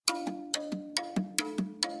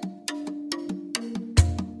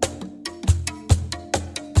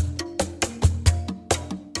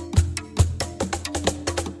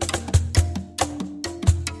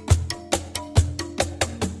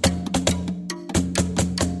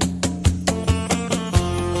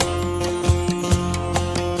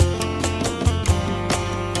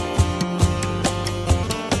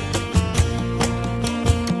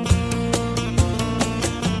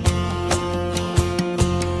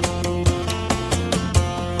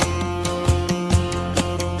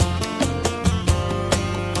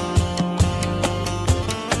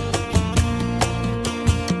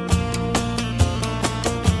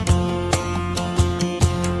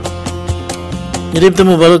Jadi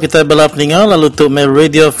bertemu baru kita bela pendengar lalu untuk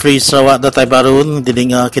Radio Free Sarawak datai baru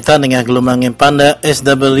didengar kita dengan gelombang yang pandai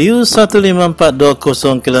SW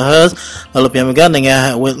 15420 kHz lalu pihak megang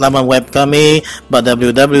dengan laman web kami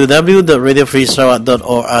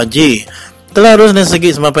www.radiofreesarawak.org. Telah dan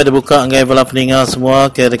segi sampai dibuka ngai bala pendengar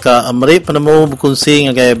semua ke dekat Amerik penemu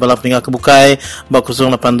berkongsi ngai bala pendengar kebukai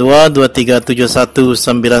 082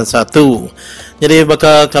 237191. Jadi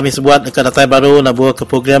bakal kami sebuat dekat datai baru nak buat ke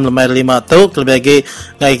program lemai 5 tu lebih lagi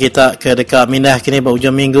ngai kita ke dekat Minah kini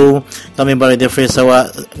berhujung minggu kami balik di Free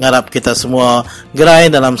Sarawak ngarap kita semua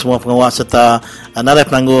gerai dalam semua pengawas serta narai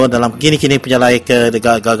penangguh dalam kini-kini penjalai ke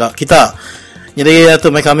dekat gagak kita. Jadi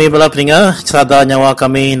untuk kami bala pendengar sadar nyawa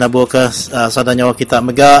kami nak buat ke sadar nyawa kita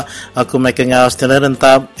megak aku mereka ngau setelah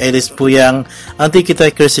rentap Elis Puyang anti kita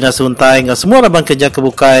Kristina Suntai ngau semua rabang kerja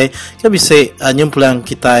kebukai ke bisa nyumpulan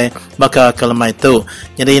kita bakal ke lemai tu.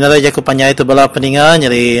 Jadi nara aku panjang itu bala pendengar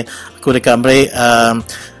jadi aku dekat break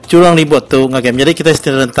curang ribut tu ngagam. Jadi kita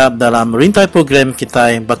setelah rentap dalam rintai program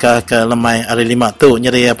kita bakal ke lemai hari 5 tu.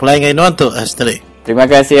 Jadi apply ngai nuan tu setelah. Terima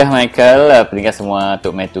kasih Michael. Pendengar semua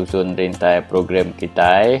untuk metusun rintai program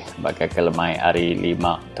kita bakal ke lemai hari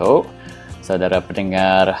 5 tu. Saudara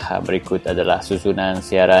pendengar, berikut adalah susunan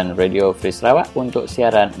siaran Radio Free Sarawak untuk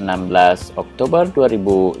siaran 16 Oktober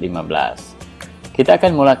 2015. Kita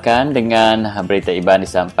akan mulakan dengan berita Iban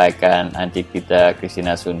disampaikan anti kita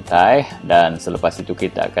Kristina Suntai dan selepas itu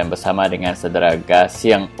kita akan bersama dengan saudara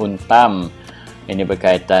Gasiang Untam. Ini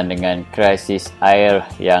berkaitan dengan krisis air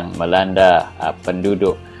yang melanda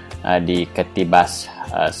penduduk di Ketibas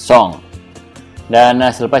Song. Dan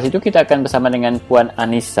selepas itu kita akan bersama dengan Puan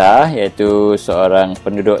Anissa iaitu seorang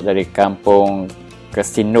penduduk dari kampung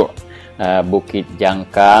Kesinduk Bukit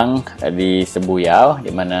Jangkang di Sebuyau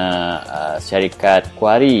di mana syarikat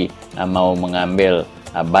kuari mau mengambil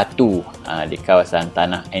batu di kawasan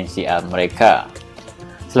tanah NCR mereka.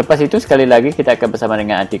 Selepas itu sekali lagi kita akan bersama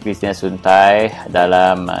dengan Aunty Kristina Suntai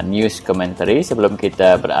dalam news commentary sebelum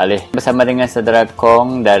kita beralih bersama dengan saudara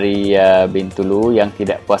Kong dari Bintulu yang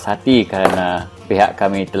tidak puas hati kerana pihak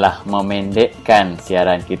kami telah memendekkan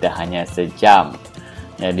siaran kita hanya sejam.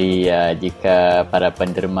 Jadi jika para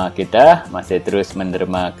penderma kita masih terus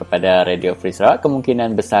menderma kepada Radio Free Sarawak,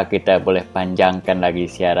 kemungkinan besar kita boleh panjangkan lagi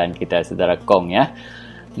siaran kita saudara Kong ya.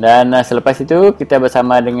 Dan selepas itu kita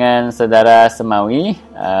bersama dengan saudara Semawi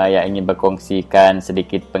yang ingin berkongsikan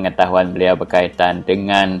sedikit pengetahuan beliau berkaitan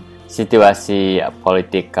dengan situasi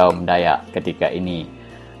politik kaum Dayak ketika ini.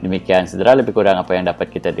 Demikian saudara lebih kurang apa yang dapat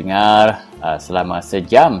kita dengar selama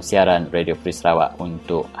sejam siaran Radio Free Sarawak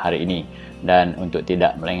untuk hari ini. Dan untuk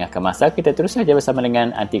tidak melengahkan masa, kita terus saja bersama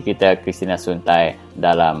dengan aunty kita Kristina Suntai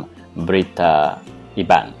dalam Berita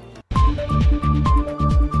Iban.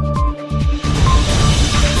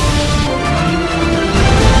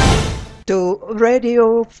 Tu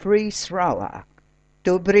Radio Free Sarawak.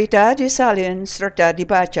 Tu berita disalin serta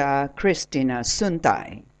dibaca Kristina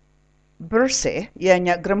Suntai. Bersih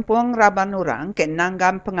ianya gerempung raban orang ke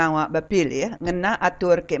nanggam pengawak berpilih ngena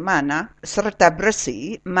atur ke mana serta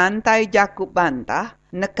bersih mantai Jakub bantah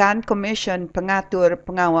nekan Komisen Pengatur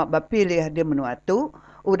Pengawak berpilih di menua tu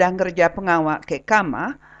udang kerja pengawak ke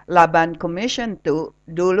kama laban Komisen tu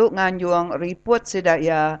dulu nganjuang report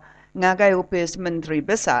sedaya ngagai upis Menteri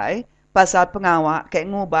Besar pasal pengawak ke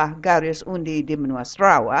ngubah garis undi di menua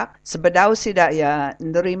Sarawak sebedau sidaya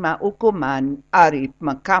nerima hukuman ari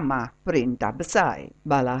Mahkamah Perintah Besar.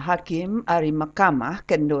 Bala hakim ari Mahkamah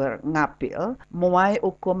kendur ngapil muai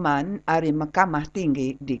hukuman ari Mahkamah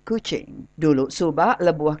Tinggi di Kuching. Dulu subak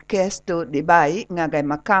lebuh kes tu dibaik ngagai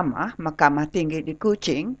Mahkamah Tinggi di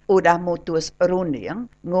Kuching udah mutus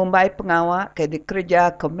runding ngumbai pengawak ke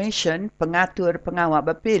dikerja Komisen Pengatur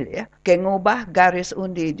Pengawak Berpilih ke ngubah garis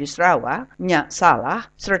undi di Sarawak nyak salah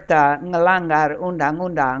serta ngelanggar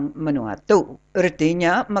undang-undang menua tu.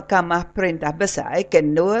 Artinya Mahkamah Perintah Besar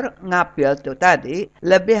kendur ngapil tu tadi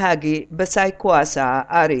lebih lagi besar kuasa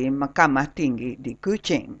ari Mahkamah Tinggi di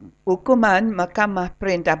Kuching. Hukuman Mahkamah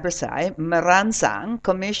Perintah Besar merangsang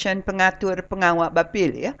Komisen Pengatur Pengawak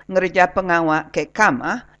Berpilih ngerja pengawak ke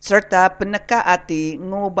kamah serta peneka ati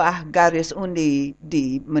ngubah garis undi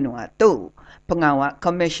di menua tu. Pengawak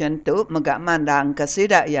komisen tu megak mandang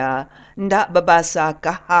kesidaya ndak berbasa ke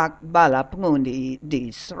hak bala pengundi di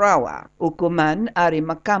Sarawak. Hukuman ari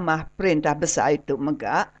Mahkamah Perintah Besar itu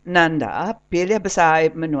megak nanda pilih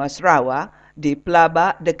besar menua Sarawak di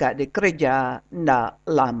pelabak dekat di kerja ndak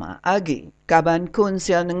lama lagi. Kaban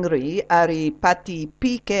Konsil Negeri ari Parti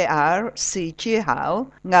PKR si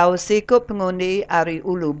Cihau ngau sikut pengundi ari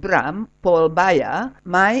Ulu Bram Paul Baya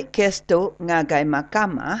mai kes tu ngagai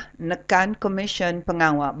mahkamah nekan Komisen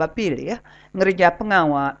Pengawal Bapilih ngerja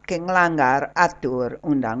pengawal ke ngelanggar atur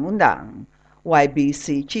undang-undang.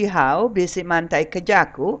 YBC Cihau bisi mantai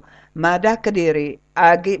kejaku madah kediri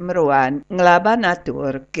agi meruan ngelaban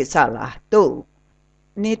atur kisalah tu.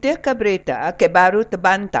 Nitih ke berita ke baru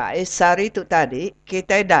terbantai sari tu tadi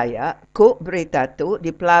kita daya ku berita tu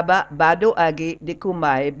di pelabak badu agi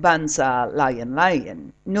dikumai bangsa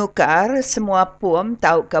lain-lain. Nukar semua pum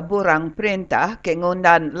tahu keburang perintah ke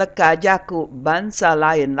ngundan leka jaku bangsa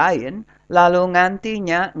lain-lain lalu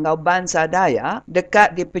ngantinya ngau bangsa daya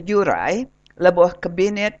dekat di pejurai lebuh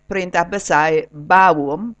kabinet perintah besar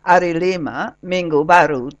Bawum hari 5 minggu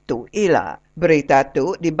baru tu ila. Berita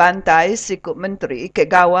tu dibantai sikut menteri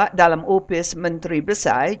kegawat dalam opis menteri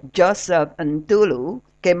besar Joseph Ntulu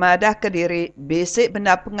ke madah kediri bisik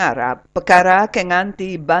benda pengarap perkara ke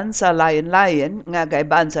nganti bangsa lain-lain ngagai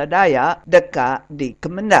bangsa Dayak dekat di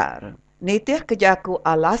Kemendar. Nitih kejaku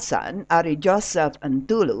alasan ari Joseph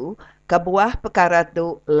Ntulu kebuah perkara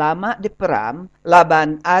tu lama diperam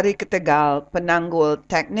laban ari ketegal penanggul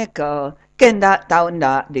teknikal kendak tahu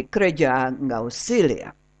ndak di kerja ngau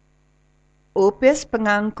silia. Upis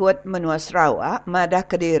pengangkut menua Sarawak madah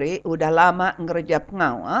kediri udah lama ngerja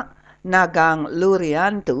pengawak nagang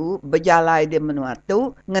lurian tu berjalai di menua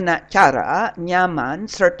tu ngenak cara nyaman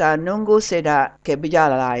serta nunggu sedak ke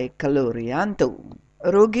berjalai ke lurian tu.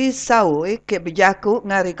 Rugi sawi ke berjaku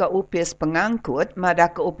ngari ke upis pengangkut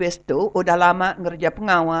madah ke upis tu udah lama ngerja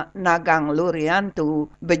pengawak nagang lurian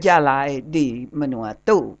tu berjalai di menua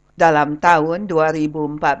tu. Dalam tahun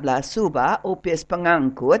 2014 subah, upis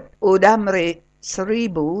pengangkut udah meri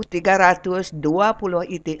 1,320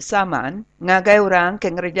 itik saman ngagai orang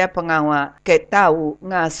ke ngerja pengawak ke tahu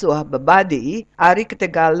ngasuh bebadi hari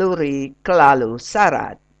ketegal luri kelalu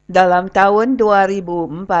syarat. Dalam tahun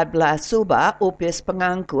 2014 subah, upis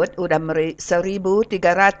pengangkut udah meri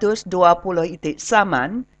 1,320 itik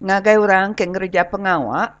saman ngagai orang ke ngerja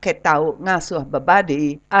pengawak ke tahu ngasuh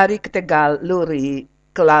bebadi hari ketegal luri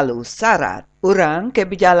kelalu syarat. Orang ke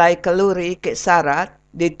berjalai keluri ke syarat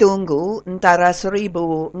ditunggu antara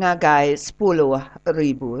 1,000 ngagai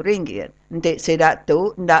 10,000 ringgit. Nanti sedak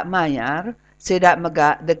tu ndak mayar, sedak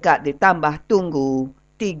megak dekat ditambah tunggu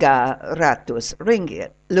 300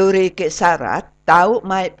 ringgit. Luri ke syarat tahu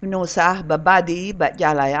mai penusah babadi bak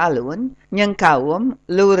jalai alun, nyengkawum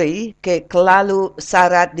luri ke kelalu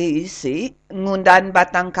syarat diisi, ngundan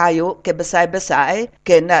batang kayu ke besar-besar,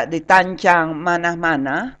 ke nak ditancang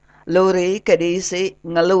mana-mana, luri ke diisi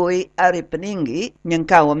ngelui ari peninggi,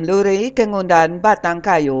 nyengkawum luri ke ngundan batang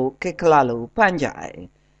kayu ke kelalu panjai.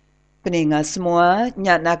 Peningat semua,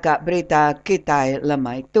 nyak nakak berita kita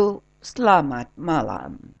lemah itu, selamat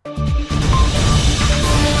malam.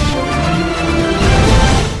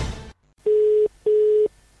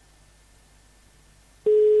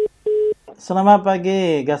 Selamat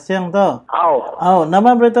pagi, Gasiang tu. Oh,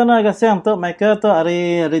 nama berita na Gasiang tu, Michael tu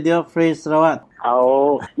dari Radio Free Sarawak.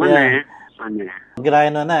 mana? Mana? Gerai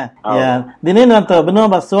na. Ya, dini nanti benar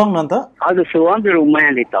basuang nanti. Ada suang di rumah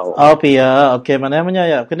yang ditau. Pia, okey, mana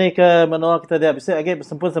ya. Kini ke menua kita dia bisa lagi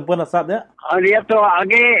sempun nasab dia. Dia tu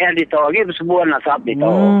lagi yang ditau, lagi sebuah nasab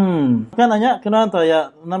ditau. Kan nanya kena tu ya.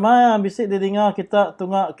 Nama yang bisa didengar kita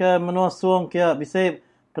tunggak ke menua suang kia bisa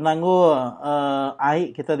penangguh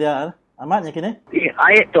air kita dia. Amatnya kini?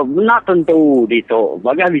 Air tu nak tentu ditau.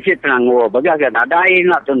 Bagai bisa penangguh, bagai nadai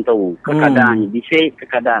nak tentu. Kadang bisa,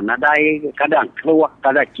 kadang nadai, kadang keluar,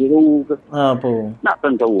 kadang ciru. Apa? Nak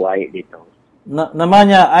tentu air ditau.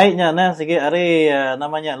 Namanya airnya na sige ari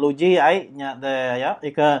namanya luji airnya de ya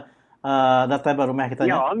ika datai rumah kita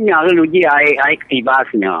ya. Ya, luji air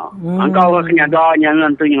ketibasnya. Engkau kena doanya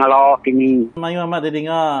nanti ngalo kini. Mayu amat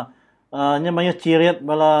didengar nya mayu cirit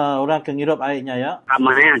bala orang kengirup airnya ya.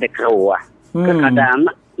 Amanya ada keluar. Kadang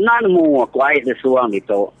nak nemu aku air di suang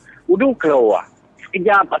itu. Udah keluar.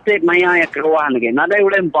 Sekejap patut maya yang keluar lagi. Nada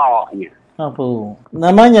udah empaknya. Apa?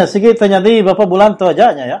 Namanya sige tanya di berapa bulan tu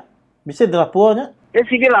ajanya ya. Bisa dirapuanya?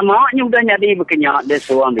 Sige lamanya udah jadi berkenyak di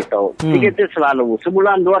suang itu. Sige itu selalu.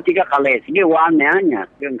 Sebulan 2-3 kali. Sige warnanya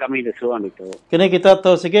dengan kami di suang itu. Kini kita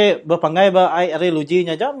tu sige berpangai ba air ari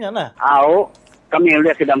lujinya jamnya nah. Kami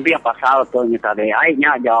udah kedamping pasal tu ni tadi.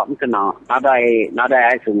 Airnya jauh kena. Nada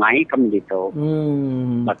air sungai kami itu.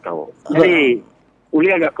 Betul. Jadi,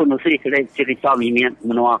 uli agak konusi cerita minit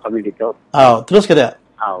menua kami itu. Terus ke dia?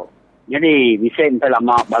 Jadi, bisa sampai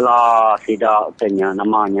lama bala sidak tanya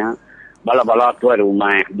namanya. bala-bala tuan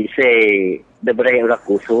rumah bisa diberi udah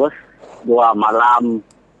khusus 2 malam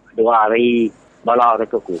 2 hari bala udah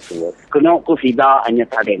khusus. Kena ku sida hanya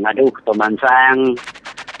tadi ngadu ke pemansang.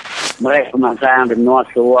 Mereka pemansang dan nuas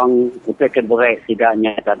suang untuk beri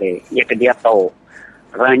sidanya tadi. Ya ke dia tahu.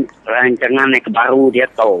 Rancangan yang baru dia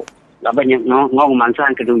tahu. Laban ngong mansang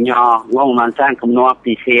ke dunia, ngong mansang ke menua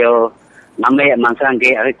pisil, namanya mansang ke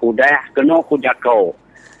hari kuda, kena kuda kau.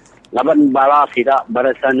 Laban bala sida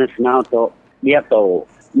barisan senang tu dia tahu.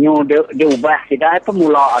 Nyu dia ubah sida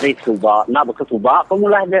pemula hari suba, nak berkesuba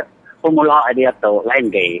pemula dia tahu lain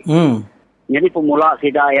gay. Jadi pemula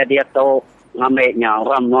sida ya dia tahu ngambilnya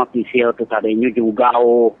orang menua pisil tu tadi nyu juga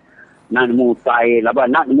nak mutai, laban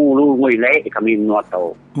nak mulu ngulai kami menua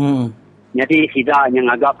tahu. Jadi sida yang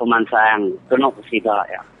agak pemansang, kena sida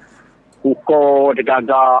ya. Kuko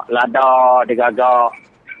digagak, lada digagak,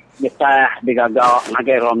 getah digagak,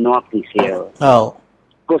 ngagai romno pisil. Oh.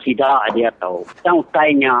 Ko sida dia tahu. Tang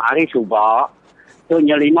tanya hari suba, tu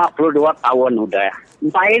nya 52 tahun udah.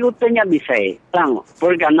 Empai rutenya bisa. Tang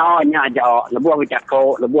pergananya aja, lebuh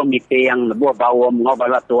bicako, lebuh miteng, lebuh bawom,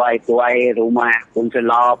 ngobala tuai rumah,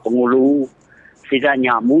 kunsela, pengulu.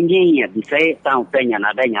 Sidanya munyinya bisa tahu tanya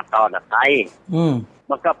nadanya tahu datai.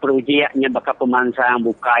 Baka projeknya baka pemansang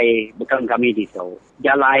bukai bukan kami di tu.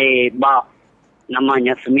 Jalai ba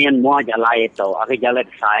namanya semen mua jalai tu. Aku jalai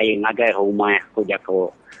saya ngagai rumah aku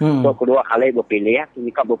jako. So kedua kali berpilih,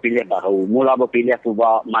 ini kau berpilih baru. Mula berpilih tu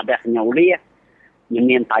ba madahnya uli.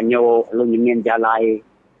 Nyemen tanyo lu nyemen jalai.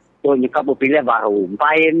 Tu ni kau berpilih baru.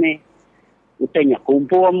 Empai ni. Utanya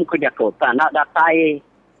kumpul aku jako tanah datai.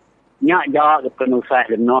 Nyak jawab penusah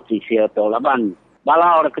dan notisir tu laban.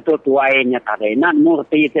 Bala orang ketua-tuainya tadi. Nak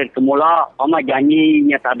murti terkemula. Oma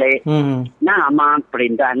janjinya tadi. Nak aman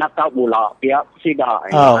perintah. Nak tahu pula. Pihak sida.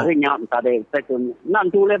 Akhirnya tadi. Nak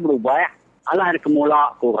tulis berubah. Alah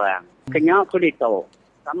kemula kurang. Kenyak aku dito.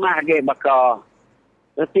 Sama lagi bakal.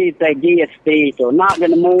 Reti GST tu. Nak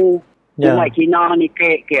genemu. Rumah Cina ni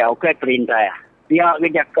ke perintah. Pihak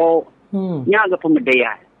kejako. Nyak ke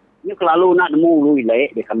pemedian. Ni kalau nak nemu lui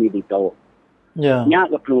lek de kami dito. Nya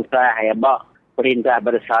ke pelusa ya ba perintah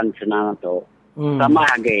bersan senang tu. Sama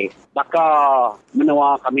lagi. Baka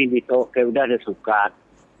menua kami dito ke udah ada sukat.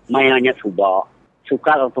 Mayanya suba.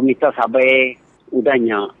 Sukat pemita sabai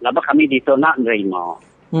udahnya. Laba kami dito nak nerima.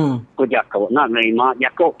 Ko jako nak nerima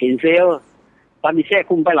jako kinsel. Tapi saya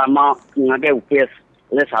kumpul lama ngade upes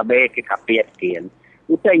le sabai ke kapiat kian.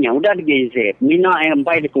 Utanya udah digezet. Mina yang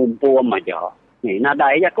pai dikumpul aja. Ni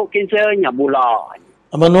nadai ya kok kinselnya bula.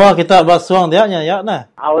 Menua kita basuang dia nya ya nah.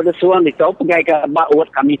 Awal suang di tau pegai ke baut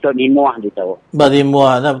kami tu di muah di tau. Ba di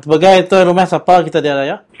muah. Nah, pegai tu rumah siapa kita dia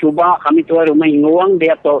ya? Suba kami tu rumah Inguang,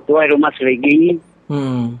 dia tu rumah Serigi.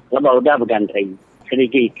 Lepas udah bergantri.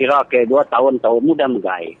 Serigi kira ke 2 tahun muda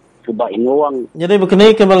megai. Suba Inguang. Jadi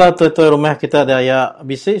begini kembali tu rumah kita dia ya.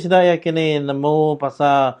 Bisik sudah ya kini nemu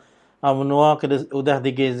pasal menua ke udah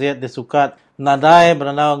digezet disukat. Nadai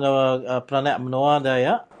berenau peranak menua dah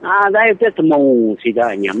ya? Nadai itu temu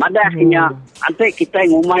sidanya. Madahnya, ante kita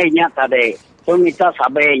ngumainya tadi. Pemita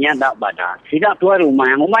sabainya tak badas. Sidak tuan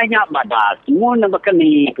rumah ngumainya badas. Semua nak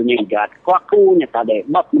berkeni punya igat. Kuakunya tadi.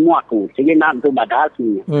 Bab nemu aku. Sehingga nak tu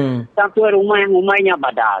badasnya. Tak tuan rumah ngumainya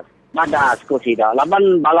badas. Badas ko sidak.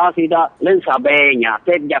 Laban bala sidak len sabainya.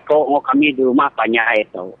 Ted jako kami di rumah banyak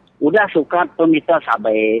itu. Udah sukat pemita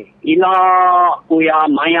sabai. Ila kuya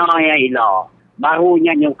maya ya ila.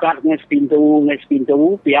 Barunya nyukat nges pintu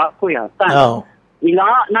pihak kuya. Tak. Ila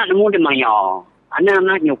nak nemu di maya.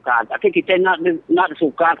 Anak nyukat. Tapi kita nak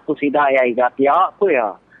sukat ku sida ya iga pihak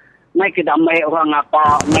kuya. Ngai kita ambil orang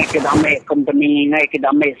apa, ngai kita ambil company, ngai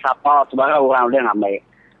kita ambil siapa, sebarang orang udah ambil.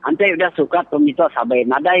 Ante udah sukat pemita sabai.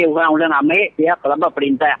 Nada orang udah ambil pihak kelaba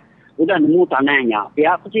perintah. Udah nemu tanahnya.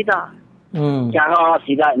 Pihak ku sida. Cara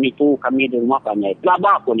sida nipu kami di rumah banyak.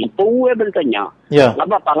 Laba pun nipu bertanya.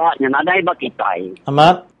 Laba palaknya nadai bakitai.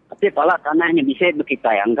 Amat. Tapi palak tanahnya bisa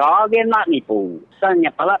bakitai. Enggak dia nak nipu. Tanya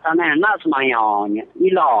palak tanahnya nak semayanya.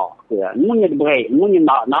 Ila. Munya diberi. Munya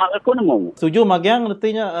nak aku nemu. Setuju magiang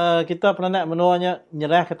artinya kita pernah nak menuanya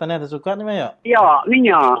nyerah ke tanah tersukat ni ya? Ya,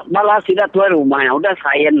 ninya. Bala sida tuan rumah udah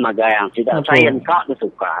sayan magiang. Sida sayan kak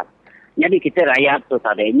tersukat. Jadi kita rakyat tu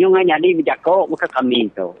tadi. Nyungai jadi bijako bukan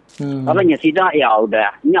kami tu. Apanya sidak ya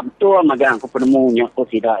udah. Nyak betul magang aku penemunya aku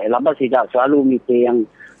sidak. Laba sidak selalu miti yang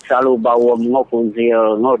selalu bawa ngau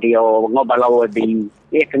kunzil, ngau dio, ngau balau di.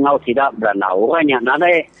 Kengau sidak beranau. Orangnya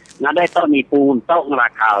nadai tak nipu, tak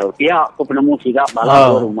ngerakal. Dia aku penemu sidak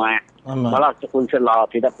balau rumah. Balau kunzil lah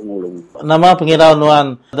tidak pengulung. Nama pengirau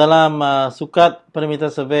nuan dalam sukat permintaan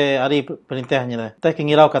survey hari perintahnya lah. Kita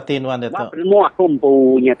pengirau kati nuan dia tu. Penemu aku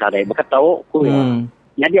punya tadi. Berkata tahu aku ya.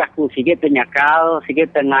 Jadi aku sikit ternyakal,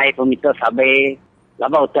 sikit terngai pemita sabar.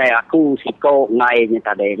 Labau tay aku siko ngai nya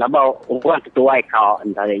tadi. Labau orang ketua kau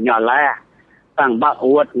tadi nyala. Tang bak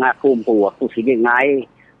uat ngaku pu aku sikit ngai.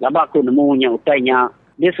 Labau aku nemunya utainya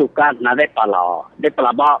dia suka nadai pala. Dia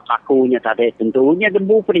pelabak aku nya tadi tentunya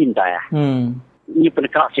dembu perintah. Ni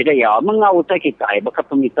pendekat sida ya mengau tay kita bakal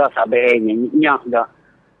pemita sabar nya dah.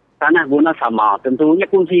 Tanah guna sama. Tentunya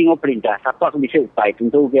kunci ngau perintah. Siapa aku bisa upai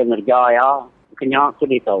tentu dia ngerja ya. Kenyak tu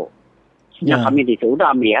dito. Yang kami dito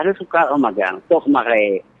udah ambil ada suka magang. Tok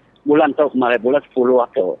kemarin bulan 10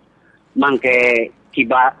 atau mangke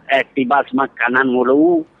tibas makanan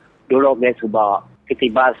mulu dulu ge suba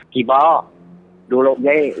ketibas kiba dulu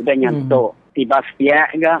ge udah nyanto tibas pia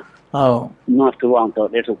ga. Nos tuang tu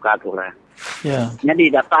dia suka tu lah. Jadi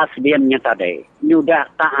data sebenarnya tadi. Ini udah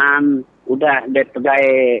tahan, udah dia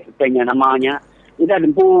pegai punya namanya, udah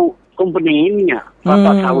dempu company-nya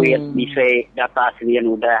Papa sawit bisa data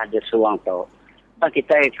selian udah ada suang tu.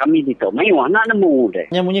 Kita kami dito mewah nak nemu deh.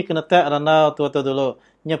 Nya munyi kena tak ranau tu dulu.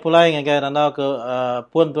 Nya pulai ngagai ranau ke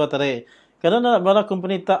pun tu tadi. Kerana bala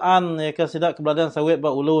company taan ke sidak keberadaan sawit ba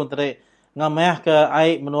ulu tadi. Ngamah ke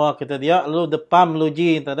air menua kita dia lalu depam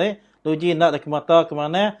luji tadi. Luji nak dak mata ke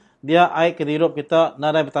mana dia air ke dirup kita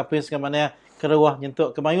nak bertapis ke mana keruah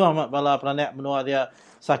nyentuk kemayuh bala peranak menua dia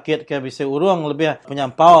sakit ke bisa urang lebih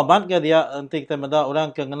penyampau ban ke dia nanti kita menda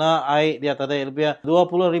orang ke kena air dia tadi lebih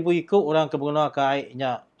 20,000 ikut orang ke guna ke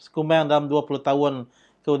airnya sekumang dalam 20 tahun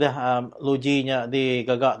ke udah lujinya di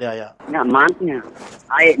gagak dia ya. Ya matnya.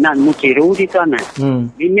 Air nak mukiru di sana.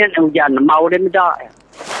 Binian hujan mau dia meda.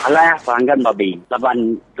 Alah panggan babi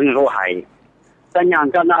laban pengerohai. Tanya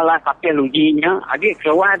kan alah pakai lujinya agi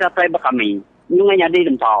keluar datai bakami. Nungai jadi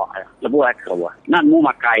dempau lebu keluar. Nak mu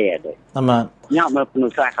makai ada. Amat. Nya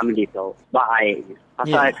penusah kami dito baik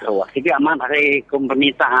pasal keluar. Jadi aman hari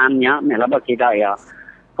pemerintahannya melaba kita ya.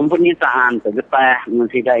 Pemerintahan tu getah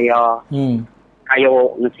ngesida ya.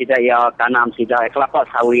 Kayu ngesida ya tanam sida kelapa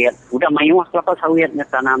sawit. Udah mayuah kelapa sawitnya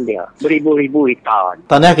tanam dia. Beribu-ribu hektar.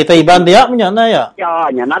 Tanah kita iban dia punya ya. Ya,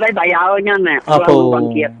 nya nadai bayarnya nih. Apa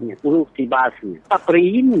bangkitnya, urus tibasnya.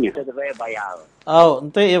 Paprinnya sudah bayar. Oh,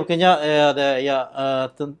 ente ya kenya ada ya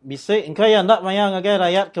bisa engkau yang nak mayang agai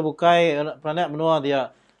rakyat kebukai peranak menua dia.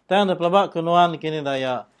 Tang da pelabak kenuan kini dah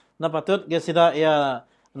ya. Nak patut ge sida ya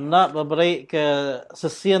nak memberi ke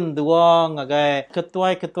sesian dua ngagai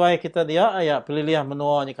ketuai kita dia ya pilih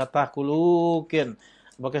menua ni kata kulukin.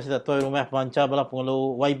 Bakal sida tuai rumah panca bala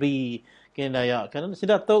pengulu YB kini dah ya. Kan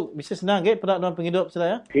sida tu bisa senang ge pada nuan penghidup sida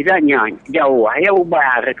ya. Sidanya jauh ya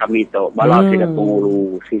ubah kami tu. Bala sida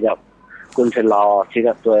pengulu sida konselor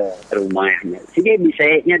sida tu rumahnya. Sida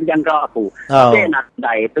bisanya jangka aku. Tapi nak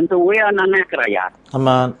dai tentu ya anak rakyat.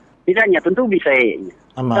 Aman. Tidaknya tentu bisanya.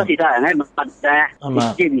 Aman. Kita tidak ada.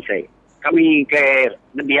 Sida bisa. Kami ke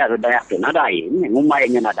dia sudah tu nadai,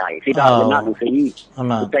 ngumainya nadai. Tidak benar nusi.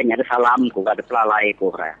 Aman. Kita ada salam ku ada pelalai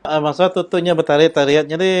ku. Masa tutunya bertarik-tarik.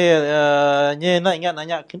 Jadi nye nak ingat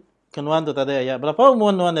nanya kenuan tu tadi ya. Berapa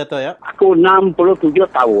umur nuan dia tu ya? Aku 67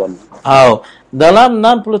 tahun. Dalam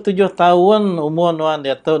 67 tahun umur nuan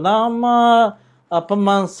dia tu nama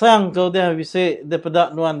pemansang kau dia bisa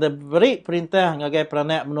daripada nuan dia beri perintah ngagai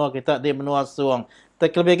peranak menua kita di menua suang.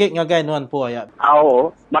 Terlebih ngagai nuan po ya.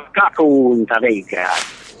 Maka aku tadi ke.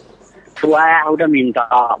 Tuai udah minta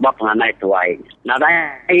bapak nganai tuai.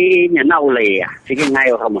 Nadai nya naule ya. Sikit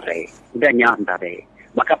ngai orang mereka. Udah nyan tadi.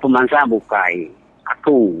 Maka pemansang bukai.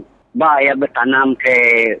 Aku bayar bertanam ke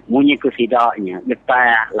munyi ke sidaknya.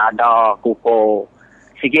 Getah, lada, kuko.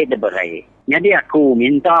 Sikit dia berai. Jadi aku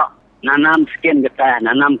minta nanam sekian getah,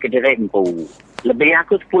 nanam ke direk empu. Lebih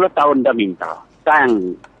aku 10 tahun dah minta.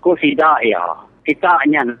 Tang, ku sidak ya. Kita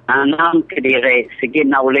hanya nanam ke direk sekian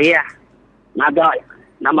nauliyah. Nada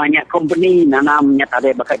namanya company nanamnya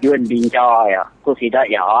tadi bakal jual binca ya. Ku sidak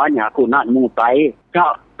ya, hanya aku nak mutai.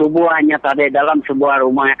 Kak, tubuhannya tadi dalam sebuah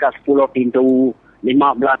rumah ke 10 pintu.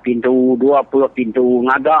 15 pintu, 20 pintu.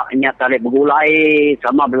 Ngagaknya tadi bergulai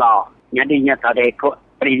sama belah. Jadinya tadi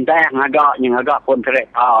perintah ngagak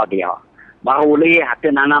kontraktor dia. Baru boleh hati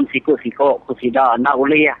nanam sikut-sikut kusida. Nak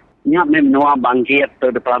boleh nya menua bangkit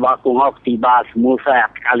tu depan baku ngok tiba musa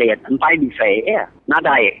kalian. Empai bisa ya.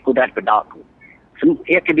 Nadai kudat pedaku.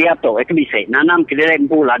 Ya ke dia tu, ya ke bisa. Nanam ke dia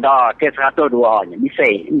pula dah ke 102 nya. Bisa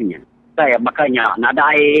ini. Saya makanya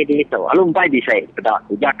nadai di itu. Lalu empai bisa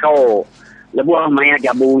pedaku. Jakau lebuh maya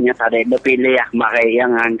jabunya tadi berpilih mereka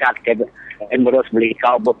yang angkat ke embrus beli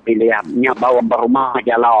kau berpilih nya bawa berumah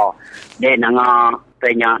jalo de nanga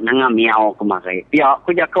tanya nanga miau kemarin ya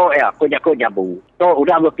aku jako jabu to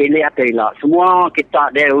udah berpilih atulah semua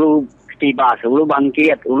kita de ulu tibas ulu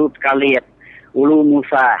bangkit ulu kaliat ulu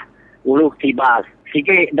musa ulu tibas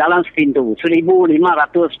sikit dalam sepintu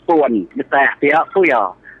 1,500 pun detak pihak kuya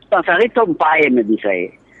tak sari tumpai me bisa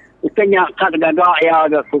utanya kat gagak ya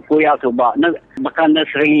ga kuya coba bahkan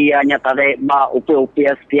seri nya tadi ba upi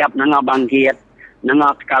setiap nanga bangkit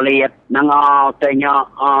nanga sekaliat nanga tanya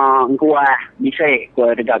kuah bisa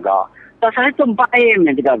kuah gagak tak sari tumpai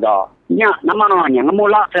me gagak nya namanya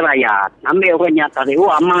ngemula serayat ambil orangnya tadi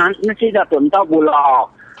aman nasi dah tuntau bulan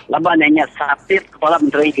labannya sapit kepala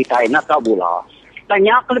menteri kita nak tahu bulan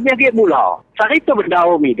tanya lebih lagi bula. Sari itu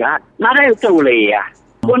berdau migat. Nada itu boleh ya.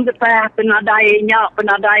 Pun kita penadainya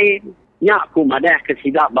ku madah ke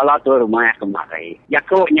sidak bala tu rumah kemari.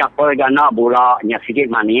 Jako nya pergana bula nya sikit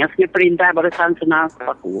manis ni perintah barisan senang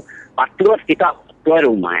aku. Patut kita tu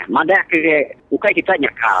rumah. Madah ke ukai kita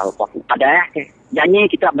nyakal aku. Ada ke. Janji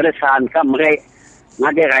kita barisan ke mereka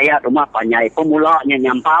ngade rakyat rumah panjai pemulanya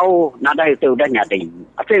nyampau nada itu udah nyading.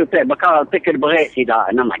 Apa itu bakal pikir beres sida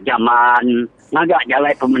nama zaman ngagak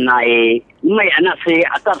jalai pemenai mai anak si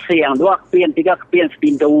atas si yang 2 kepian 3 kepian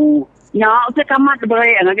sepintu nya itu kamat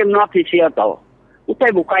beres ngage menolak si atau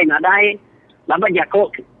utai bukai nadai lama jako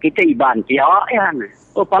kita iban dia ya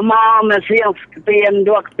upama masih yang kepian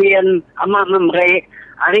 2 kepian amat memre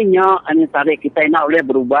harinya ani tadi kita nak boleh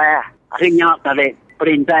berubah harinya tadi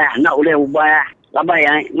perintah nak boleh ubah laba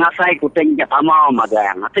yang ngasai kuting jatama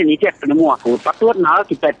magang. Nanti ni cek penemu aku. Patut nak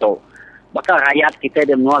kita tu. Bakal rakyat kita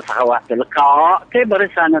di menua Sarawak terlekak. Ke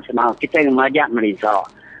barisan nasional kita yang majak Malaysia.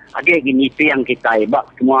 Agak gini yang kita ibak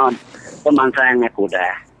semua pemansang aku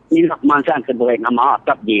dah. Ini pemansang kedua nama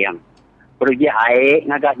atap dia. Pergi air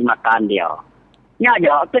ngagak dimakan dia. Nya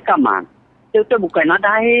aja tekaman. Itu bukan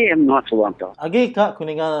ada air menua suang tu. Agi kak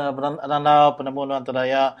kuningan ranau penemu nuan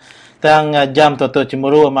teraya tang jam tu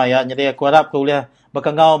cemburu maya jadi aku harap kau boleh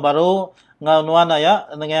bakangau baru ngau nuan ya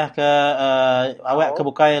nengah ke awak ke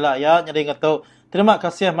bukai lah ya jadi ngatu terima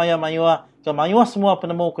kasih maya mayua ke mayua semua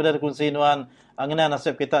penemu kedai kunci nuan ngena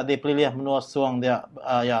nasib kita dipilih menua suang dia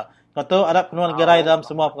ya ngatu harap nuan gerai dalam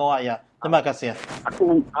semua pengawak ya terima kasih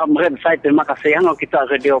aku saya terima kasih ngau kita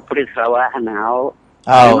radio Peri Sarawak ngau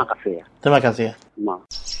terima kasih terima kasih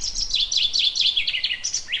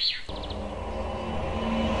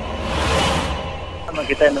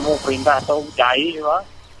kita nemu perintah atau jai juga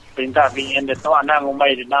perintah BN itu anak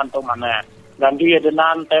ngumbai denan tu mana dan dia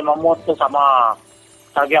denan tema mot tu sama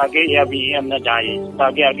age ya BN na jai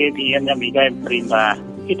age BN na bigai perintah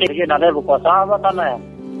kita ke nada berkuasa apa tanah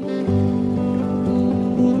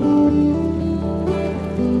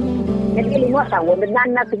jadi 5 tahun denan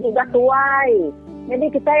nak pergi tuai. Jadi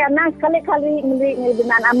kita yang nak sekali-kali memberi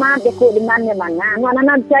dengan amat dekuk dengan yang mana.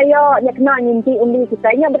 Mana-mana percaya yang kena nyinti undi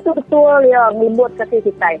kita. Ini betul-betul ya ngelembut kata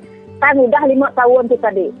kita. Kan udah 5 tahun tu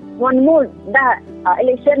tadi. Muan-muan dah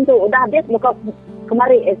election tu udah habis muka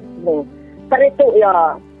kemari tu. Kali tu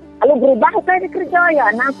ya. Lalu berubah saya kerja ya.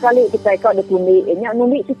 Nak sekali kita ikut dikundi. Ini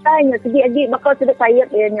nundi kita ini segi-segi bakal sudah kaya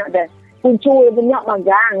dia dah. Kuncul banyak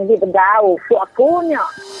magang di bedau. Tu aku nya.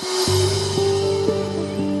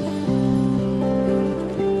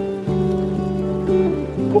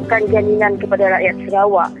 Bukan jaminan kepada rakyat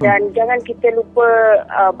Sarawak dan jangan kita lupa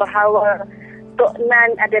bahawa Tok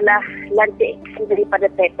Nan adalah lantik daripada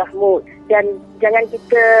Taib Mahmud dan jangan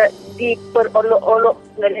kita diperolok-olok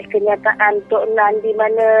oleh kenyataan Tok Nan di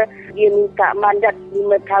mana dia minta mandat 5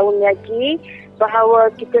 tahun lagi bahawa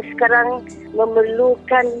kita sekarang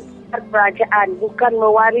memerlukan kerajaan bukan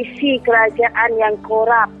mewarisi kerajaan yang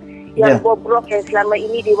korup yang bobrok yang selama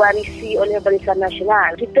ini diwarisi oleh Barisan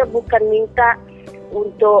Nasional. Kita bukan minta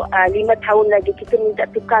untuk 5 tahun lagi, kita minta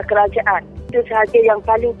tukar kerajaan. Itu sahaja yang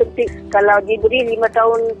paling penting. Kalau diberi 5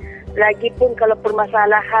 tahun lagi pun kalau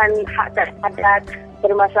permasalahan hak tak padat,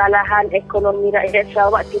 permasalahan ekonomi rakyat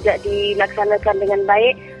Sarawak tidak dilaksanakan dengan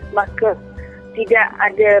baik, maka tidak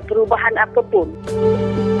ada perubahan apapun.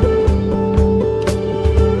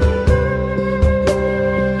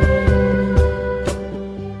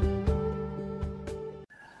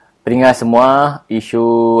 Peringat semua,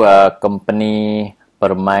 isu company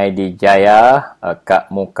Permai di Jaya kat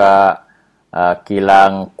muka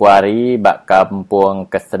kilang kuari bak kampung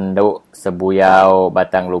Kesenduk Sebuyau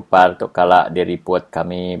Batang Lupar tu kalak direport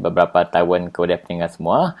kami beberapa tahun kemudian peringat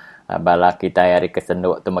semua bala kita hari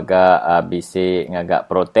Kesenduk tu mega bisik ngagak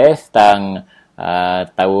protes tang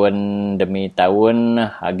tahun demi tahun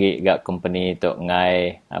agi gak company tu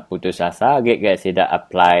ngai putus asa agi gak sida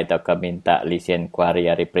apply atau ke minta lisen kuari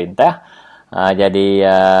hari perintah jadi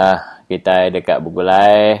kita dekat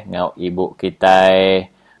Bugulai ngau ibu kita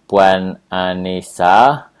Puan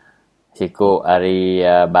Anissa siku hari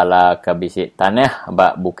bala ke bisik tanah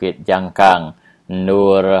bak Bukit Jangkang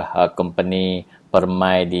Nur company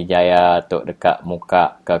permai di Jaya tok dekat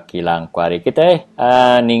muka ke kilang kuari kita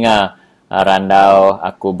ninga randau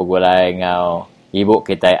aku bergulai ngau ibu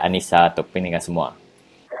kita Anissa tok pininga semua.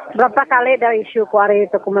 Berapa kali dari isu kuari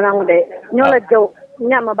itu aku menang dek. Nyolejo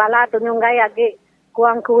nya mabala tu nyonggai agi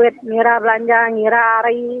kuang kuit ngira belanja ngira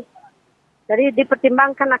hari. Jadi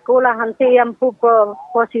dipertimbangkan aku lah nanti yang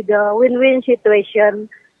prosedur win-win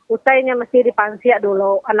situation. Utainya mesti dipansiak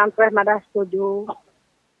dulu. Anam terus madah setuju.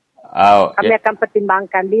 Kami akan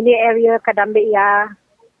pertimbangkan. Di ini area kadambi ya.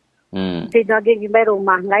 Nanti lagi gimana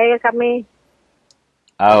rumah. Nggak kami.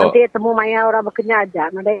 Nanti temu maya orang bekerja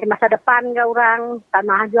aja. Nanti masa depan ke orang.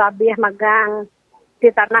 Tanah aja habis magang.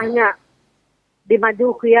 Di tanahnya.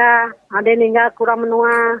 Dimaju ya. Ada ninggal kurang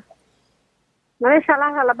menua. Nanti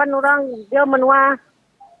salah halapan orang. Dia menua.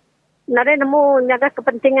 Nanti nemu nyaga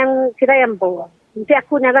kepentingan sidayam po. Nanti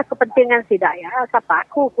aku nyaga kepentingan sidaya. Siapa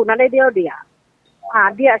aku? Nanti dia.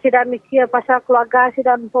 Dia sudah mikir pasal keluarga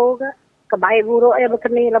sudah po. Kebaik buruk ya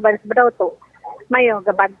berkeni leban sebedau tu. Mayo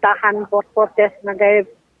kebantahan protes sebagai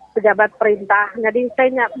pejabat perintah. Jadi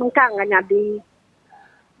saya mengkang jadi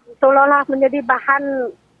seolah-olah menjadi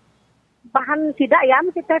bahan tidak ya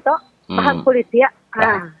kita tu. Bahan politik.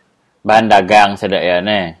 Bahan dagang sedak ya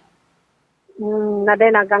ne. Nade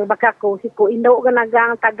nagang bakaku siku induk ke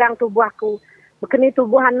nagang tagang tubuh aku. Berkeni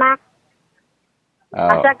tubuh anak.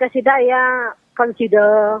 Asal ke sidak ya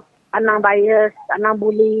consider anang bias, anang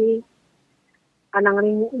bully. Anang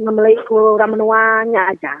ngemelik ku orang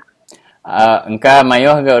menuanya aja. Engkau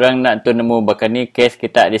mayoh ke orang nak tu nemu bakani kes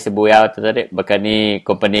kita di Sebuyau tu tadi. Bakani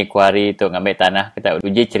company kuari tu ngambil tanah. Kita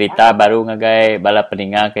uji cerita baru ngagai bala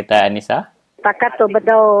peningang kita Anissa. Takat tu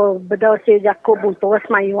bedau si Jakob buntus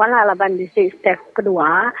mayuan lah laban di si step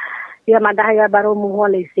kedua. Dia madah ya baru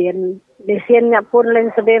muhul lesen. Lesennya pun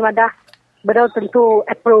lain sebe madah bedau tentu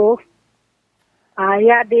approve.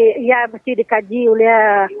 Ya mesti dikaji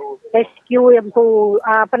oleh SQ yang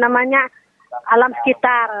apa namanya alam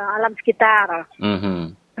sekitar.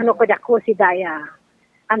 Anu kejaku si daya.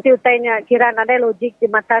 Nanti utainya kira ada logik di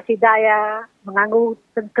mata si daya mengganggu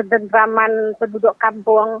ketentraman penduduk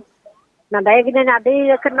kampung. Nadaya gini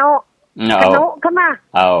nadi kena kemah.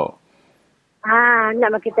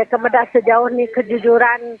 Nyak kita kepada sejauh ni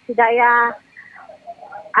kejujuran si daya.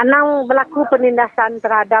 Anang berlaku penindasan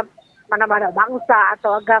terhadap mana-mana bangsa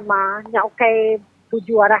atau agama yang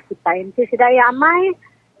tuju arah kita. Nanti sidaya amai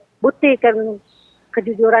buktikan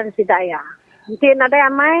kejujuran sidaya. Nanti ada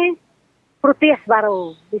amai protes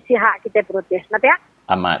baru. Disihak kita protes. Nanti ya?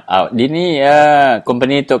 Amat. Dini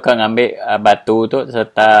company tu kan ambil batu tu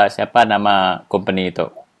serta siapa nama company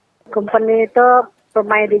tu? Company tu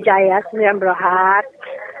Permai di Jaya Sembilan Berhad.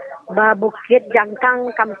 Bukit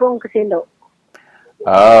Jangkang Kampung Kesindo.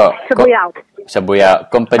 Sebuyau.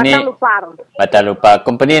 Company Batalupar.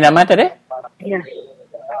 Company nama tadi? Ya.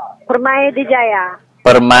 Permai di Jaya.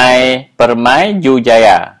 Permai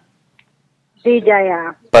Jujaya.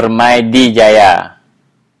 Permai di Jaya.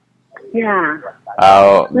 Ya.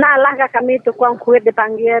 Nah kami tukang kuit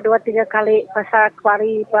dipanggil 2-3 kali pasal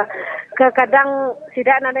kuari. Kadang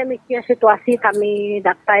tidak ada mikir situasi kami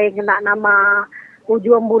datai kena nama.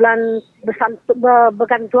 Ujung bulan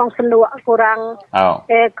bergantung senduk kurang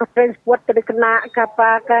ke transport ke kena ke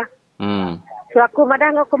apa ke so aku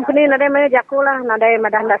madah ngau company nadai maya jaku lah nadai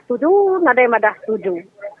madah ndak setuju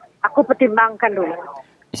aku pertimbangkan dulu.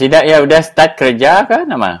 Sidak ya udah start kerja ke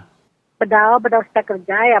nama bedau start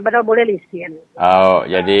kerja ya bedau boleh lesen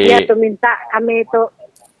jadi ya tu minta kami tu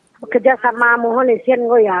bekerja sama mohon lesen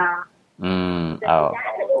go ya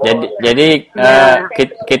jadi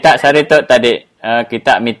kita sari tu tadi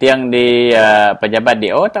kita meeting di pejabat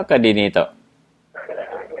DO atau ke dini tu?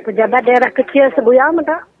 Pejabat daerah kecil Sebuyau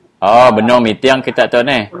tak? Benar meeting kita tu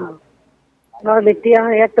ni.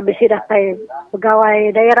 Meeting ya terbesi datai pegawai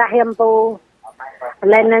daerah yang tu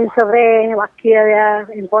layanan survey, wakil ya,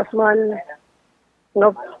 enforcement,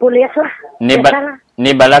 polis lah. Ni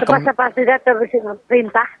bala pasti dah terbesi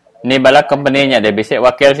perintah. Ni bala company-nya dia bisik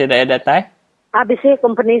wakil si datai? Bisik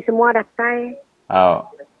company semua datai.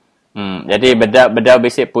 Jadi bedau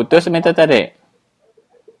bisik putus minta tadi?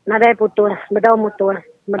 Nadai putus, bedau mutus.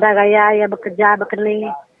 Bedau gaya ya bekerja, berkeni.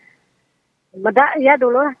 Bedau ya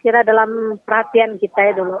dulu kira dalam perhatian kita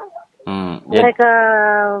ya dulu. Mereka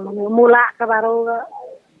mula ke baru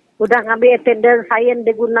udah ngambil attendance sains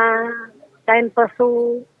diguna, sains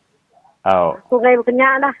persu. Aku gaya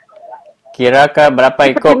bekerja dah. Kira ke berapa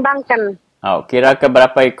ikut? Pertimbangkan. Kira ke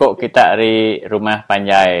berapa ikut kita di rumah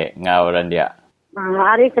panjai ngau orang dia?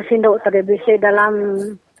 Hari kesinduk tadi bisa dalam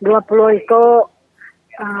 20 ikut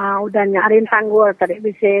udah nyarin tanggul tadi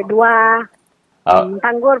bisa 2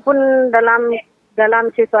 tanggul pun dalam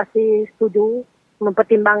situasi setuju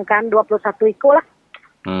mempertimbangkan 21 ekor lah.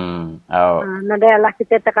 Nada lah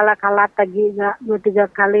kita terkalat-kalat lagi 2-3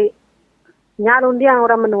 kali. Nyarun dia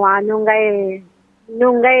orang menua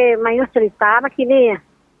nyunggai mayu cerita nak kini ya.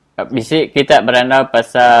 Bisik kita berandau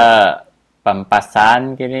pasal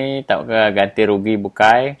pampasan kini tak ke ganti rugi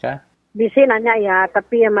bukai kah? Bisik nanya ya,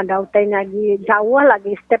 tapi yang madautai lagi jauh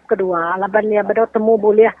lagi step kedua. Laban dia baru temu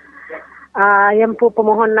boleh yang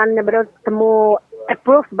pemohonannya baru temu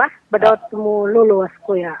approve bah, baru temu lulus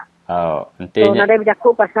ku ya. Nanti so, nada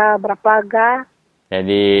berjaku pasal berapa harga.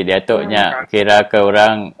 Jadi dia tu kira ke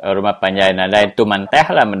orang rumah panjai nada itu mantah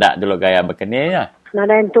lah mendak dulu gaya begini ya.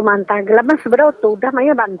 Nada itu mantah. Gelaban sebenarnya tu dah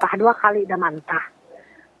maya bantah 2 kali dah mantah.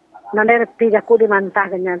 Nada reti jaku di mantah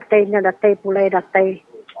kanya tainya datai pulai datai.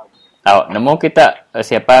 Nemu kita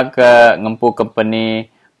siapa ke ngempu company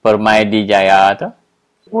Permai di Jaya tu?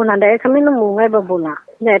 Nada kami nemu ngai babula.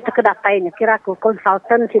 Ya itu ke datainya kira aku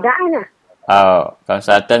konsultan sidaknya.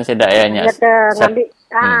 Konsultan sidaknya. Ya te ngambil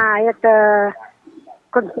ya te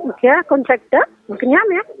kira kontraktor kenyam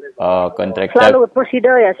ya. Kontraktor. Selalu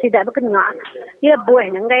prosedur ya, tidak berkenyam. Ya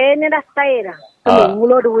buahnya enggak ini dah stay dah.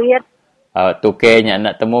 Mula duit. Tukenya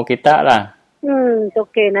nak temu kita lah.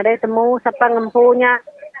 Tuke nak ada temu siapa ngempunya.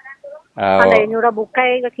 Pandai nyurah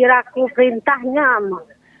bukai kira aku perintahnya.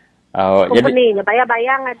 Company-nya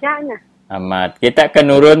bayar-bayar aja. Amat. Kita akan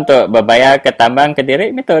nurun tu berbayar ke tambang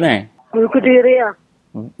Kediri itu ni. Kediri ya.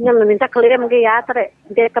 Yang minta klaim ke ya tere.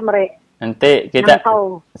 Dia kemere. Nanti kita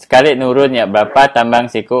sekali nurun ya berapa tambang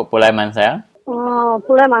siku Pulai Mansang?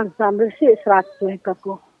 Pulai Mansang bersih 100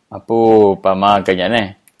 aku. Apa pama kanya ni?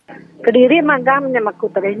 Kediri magamnya maku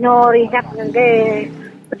tere nyori hak ngge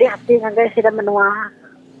pedih hati ngge sudah menua.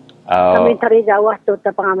 Kami cari jauh tu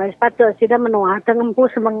pengamal sepatu sudah menua tengempu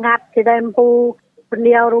semangat sudah empu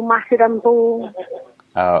pendiau rumah sudah empu.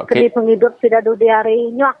 Kediri penghidup sudah 2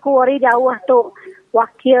 hari. Nyo aku hari jauh tu.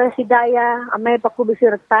 Wakil si daya, amai paku bisi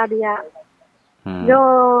reta dia. Yo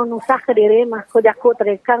nusah ke diri mah, ko jaku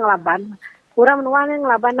terika ngelaban. Kurang nuan yang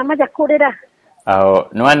ngelaban nama jaku dia dah.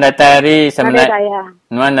 Nuan datari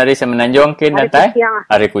Nuan dari Semenanjung kin datai?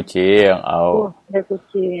 Hari Kucing. Hari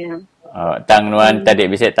Kucing. Tang nuan tadi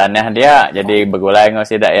bisa tanah dia, jadi bergulai ngau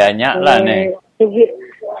si dayanya lah ni.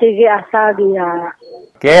 Sigi asal dia.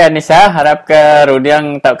 Okey Anissa, harap ke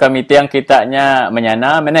rudiang tak komite yang kitanya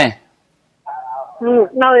menyana meneh.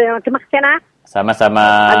 Terima kasih nak.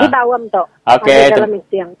 Sama-sama. Adi bawam tu.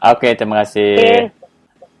 Okey, terima kasih.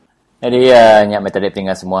 Jadi nyak metode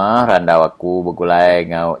tinggal semua randau aku bergulai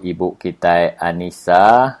ngau ibu kita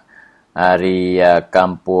Anissa dari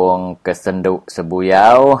kampung Kesenduk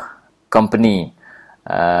Sebuyau company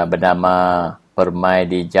bernama Permai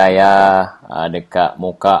di Jaya dekat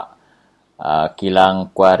muka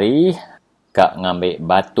kilang kuari kak ngambil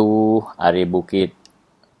batu dari Bukit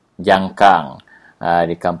Jangkang.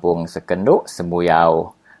 Di kampung Sekenduk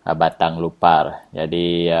Sebuyau Batang Lupar.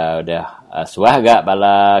 Jadi udah suah gak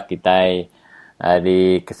bala kita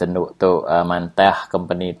di Kesenduk tu mantah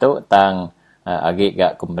company tu tang agi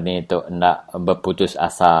gak company tu nak berputus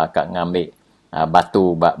asa kak ngambil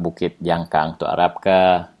batu bak Bukit Jangkang tu harap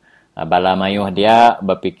ke bala mayuh dia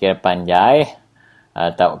berfikir panjai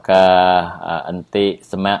atau ke enti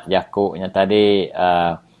semak jakuknya tadi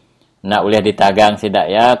nak boleh ditagang sidak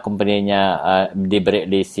ya company-nya diberi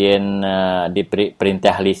lesen diberi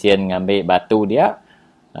perintah lesen ngambil batu dia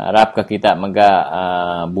harap ke kita mega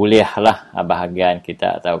boleh lah bahagian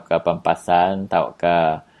kita atau ke pampasan atau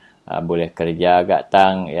ke boleh kerja agak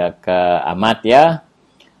tang ya ke amat ya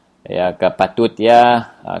ke patut ya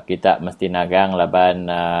kita mesti nagang laban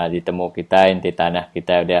ditemu kita inti tanah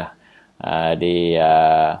kita udah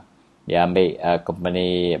diambil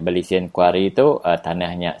company belisen kuari tu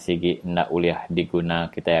tanahnya sigi nak uliah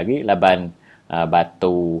diguna kita lagi laban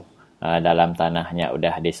batu dalam tanahnya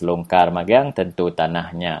udah diselongkar magang tentu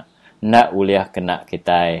tanahnya nak uliah kena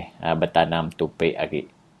kita bertanam tupik lagi.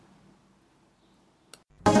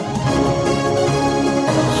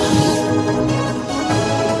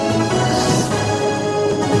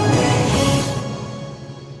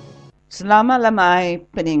 Selamat lamai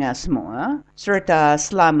peningat semua, serta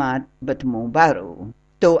selamat bertemu baru.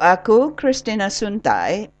 Tu aku, Christina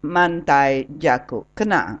Suntai, mantai Jaku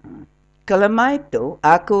Kenang. Kelemai tu,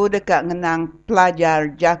 aku dekat ngenang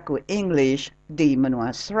pelajar Jaku English di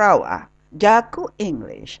Menua Sarawak. Jaku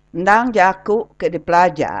English, ndang Jaku ke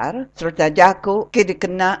dipelajar, serta Jaku ke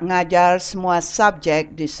dikena ngajar semua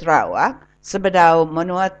subjek di Sarawak, sebedau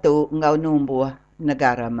menua tu ngau numbuh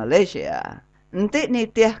negara Malaysia. Entik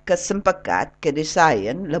nitiah kesempekat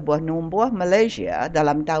kedesain lebuh numbuh Malaysia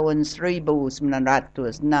dalam tahun 1963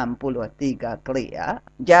 kelia,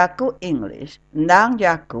 jaku English, ndang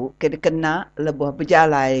jaku kedekena lebuh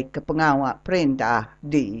berjalai ke pengawak perintah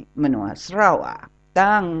di menua Sarawak.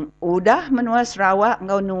 Tang udah menua Sarawak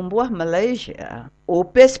ngau numbuh Malaysia,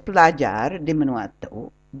 upis pelajar di menua tu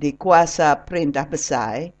dikuasa perintah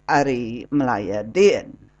besar Ari Melaya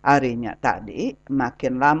Din. Harinya tadi,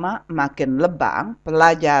 makin lama makin lebang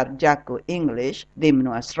pelajar jaku English di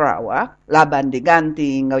menua Sarawak, laban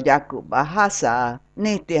diganti ngau jaku bahasa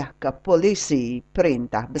nitiah ke polisi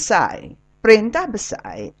perintah besar. Perintah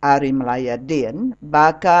besar Ari Melaya Din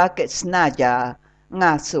baka ke senaja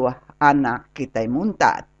ngasuh anak kita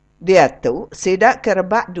muntat. Dia tu sidak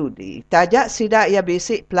kerebak dudi, tajak sidak ia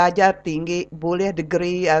bisik pelajar tinggi boleh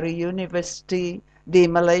degree Ari university di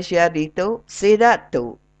Malaysia itu, sidak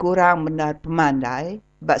tu kurang benar pemandai,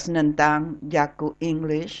 bak senentang jaku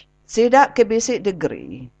English. Sidak ke basic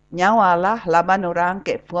degree, nyawalah laban orang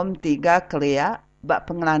ke form 3 kelia, bak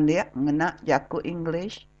pengelandiak ngenak jaku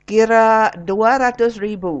English. Kira 200,000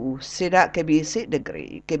 sidak ke basic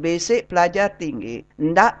degree, ke basic pelajar tinggi,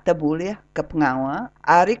 ndak terboleh ke pengawal,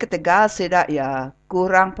 hari ketiga sidak ya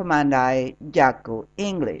kurang pemandai jaku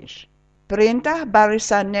English. Perintah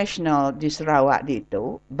Barisan Nasional di Sarawak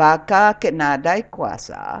itu baka kenadai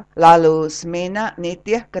kuasa, lalu semena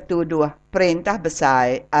nitiah ketuduh perintah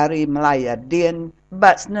besar Ari Melaya Din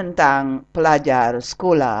bat tentang pelajar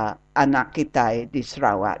sekolah anak kita di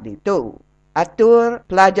Sarawak itu. Atur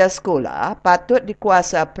pelajar sekolah patut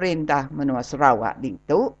dikuasa perintah menua Sarawak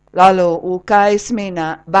itu, lalu ukai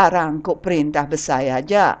semena barang kok perintah besar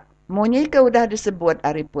aja. Munyi ke udah disebut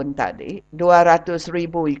hari pun tadi, 200,000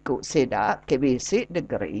 ikut sedak ke basic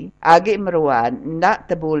degree, agi meruan ndak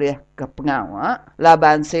terboleh ke pengawal,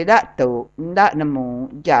 laban sedak tu ndak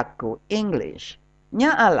nemu jaku English.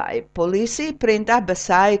 Nya alai, polisi perintah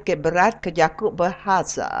besar ke berat ke jaku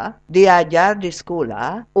bahasa, diajar di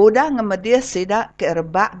sekolah, udah ngemedia sedak ke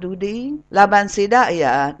rebak dudi, laban sedak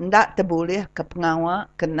ya ndak terboleh ke pengawal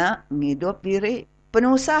kena ngidup diri.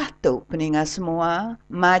 Penusah tu peningat semua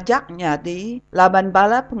majak nyadi laban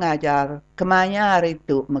bala pengajar kemanya hari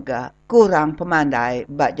tu mega kurang pemandai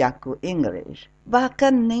bak jaku English.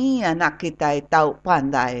 Bahkan ni anak kita tahu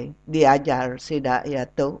pandai diajar sidak ya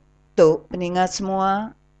tu. Tu peningat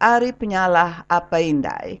semua hari penyalah apa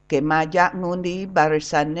indai ke majak ngundi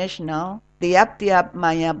Barisan Nasional tiap-tiap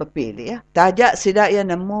maya berpilih. Tajak sidak ya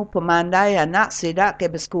nemu pemandai anak sidak ke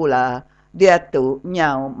bersekolah dia tu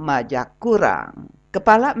nyau majak kurang.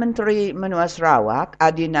 Kepala Menteri Menua Sarawak,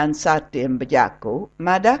 Adinan Satim berjaku,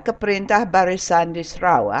 madah ke perintah barisan di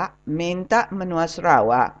Sarawak, minta Menua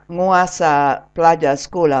Sarawak nguasa pelajar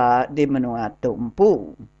sekolah di Menua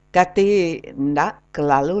Tumpu. Kati ndak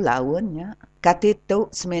kelalu lawannya. Kati tu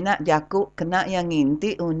semenak jaku kena yang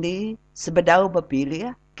nginti undi sebedau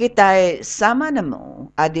berpilih. Kita sama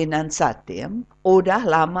nemu Adinan Satim, udah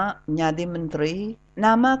lama nyadi menteri,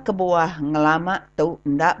 nama kebuah ngelamak tu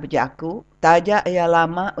ndak berjaku. Tajak ia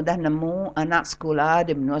lama udah nemu anak sekolah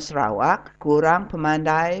di Menua Sarawak kurang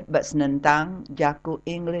pemandai bak senentang jaku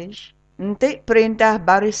English. Entik perintah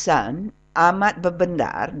barisan amat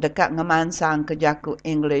berbendar dekat ngemansang ke jaku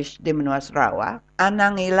English di Menua Sarawak.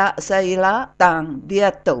 Anang ilak sailak tang dia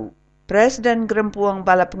tu. Presiden Gerempuang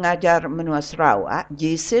Bala Pengajar Menua Sarawak,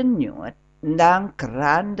 Jason Newt, ndang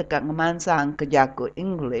keran dekat ngemansang ke jaku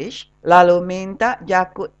English, lalu minta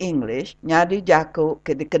jaku English nyadi jaku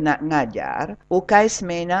ke dikena ngajar, ukai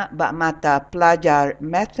semena bak mata pelajar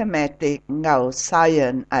matematik ngau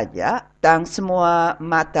sains aja, tang semua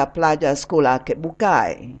mata pelajar sekolah ke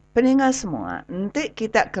bukai. Peningat semua, entik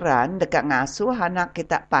kita keran dekat ngasuh anak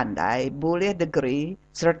kita pandai, boleh degree,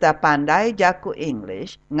 serta pandai jaku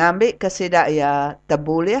English, ngambil kesedaya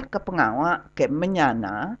terboleh ke pengawak ke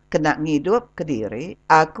menyana, kena ngidup ke diri,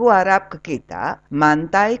 aku harap ke kita,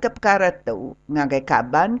 mantai ke perkara tu, ngagai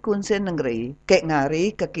kaban kunsen negeri, ke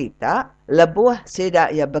ngari ke kita, lebuh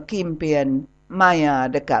sedaya berkimpian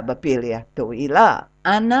maya dekat berpilih tu ilah.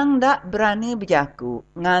 Anang dak berani berjaku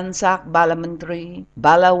ngansak bala menteri,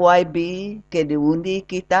 bala YB ke diundi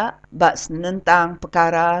kita bak senentang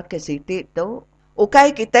perkara ke sitik tu.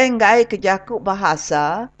 Ukai kita ngai ke jaku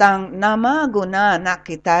bahasa tang nama guna anak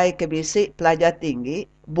kita ke bisik pelajar tinggi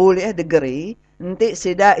boleh degree nanti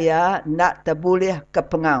sidak ya ndak terboleh ke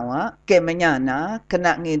pengawal ke menyana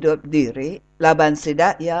kena ngidup diri laban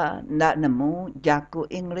sidak ya ndak nemu jaku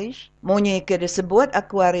English. Munyi ke disebut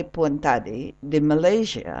aku hari pun tadi di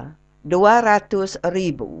Malaysia 200,000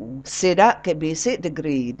 sedak ke basic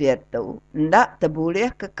degree dia tu ndak terboleh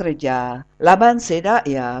ke kerja laban sedak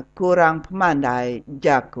ia kurang pandai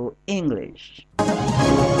jago English.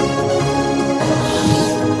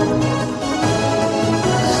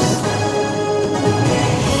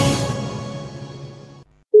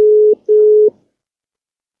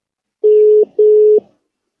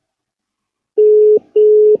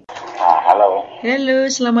 Halo. Hello,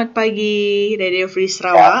 selamat pagi Radio Free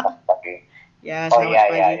Sarawak. Selamat pagi. Ya, selamat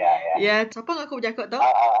pagi. Ya. Siapa aku bercakap tu?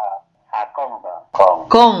 Kong tu. Kong.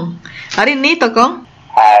 Kong. Hari ni tu Kong?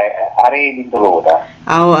 Hari Bintulu dah.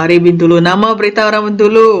 Oh, Hari Bintulu. Nama berita orang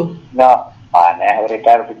Bintulu. No, mana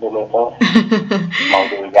berita Bintulu tu? Mau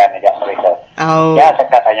hujan aja berita. Oh. Ya,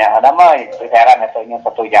 saya tanya nama perjalanan itu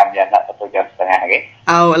 1 jam je, nak 1 jam setengah lagi.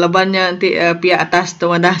 Oh, lebannya nanti pihak atas tu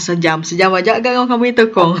dah sejam aja kan kamu itu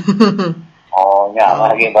Kong. Oh, ya,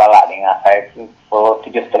 lagi balak dengan saya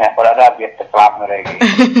 7:30 pada dah biar terkelam lagi.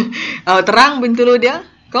 Oh, terang Bintulu dia,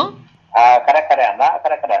 Kong? Kadang-kadang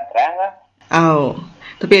terang lah. Oh,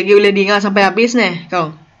 tapi lagi boleh tinggal sampai habis nih,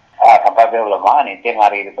 Kong? Sampai belum ni, tiap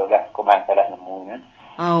hari itu dah kuman sudah nemunya.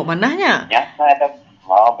 Oh, mananya? Ya, saya dah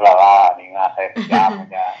mau belala dengan saya sejam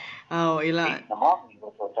aja. Oh, ilah. Nemu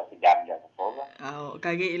minggu tu sejam je. Oh,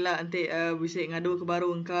 kage ilah nanti bisa ngadu ke baru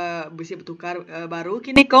engka bisa bertukar baru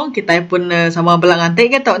kini Kong kita pun sama belang antik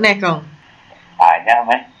ke tok nih Kong. Banyak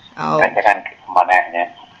meh. Oh. Jangan ke mananya.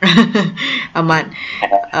 Aman.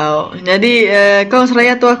 Oh, jadi Kong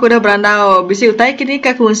seraya tu aku dah berandau bisa utai kini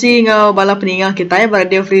ka kongsi ngau bala peninggal kita ya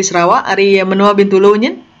Radio Free Sarawak hari menua Bintulu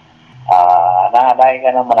nyen. Nah ada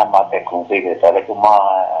kan menambah kongsi ke saya cuma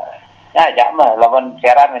ya jama lawan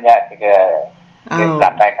siaran aja ke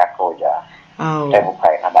lantai kaku aja. Oh. Saya buka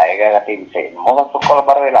ada kata bisa. Mau sekolah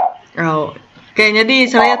baru lah. Oh. Okay, jadi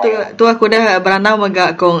saya tu aku dah berandau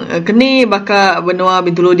magak Kong kini baka benua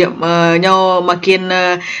Bintulu dia nyau makin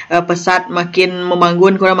pesat makin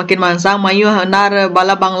memanggun kurang makin mansang mayu nar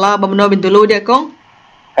bala bangla benua Bintulu dia Kong.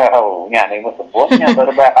 Oh, nya ni sebutnya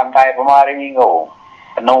terbaik pantai kemarin minggu.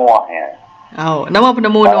 Penuhnya. Oh, nama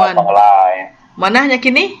penemu nuan. Manahnya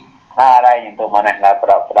kini? Ada yang tu mana nak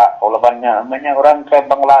berak-berak. Kalau banyak orang ke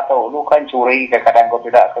Bangla tu, lu kan curi ke kadang kau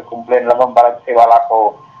tidak ke komplain lawan barang sewa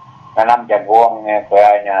laku. Nanam jagung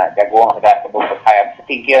kayaknya jagung sudah sebut saya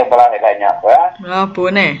setinggi belah hedanya ya. Apa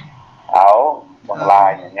ni? Tahu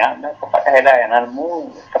Banglanya nya kepada hedaya nanmu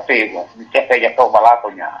tapi cek saja kau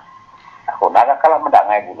balakunya. Aku nak kalau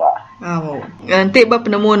mendangai pula. Oh. Nanti bab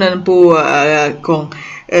penemu nampu Kong.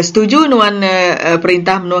 Setuju nuan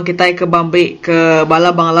perintah menua kita ke Bambik ke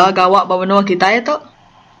bala Bangla gawak ba menua kita ya tu?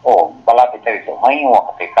 Oh, bala kita itu mai wa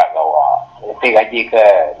ketika gawak. Tapi gaji ke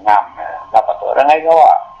 6 dapat orang ai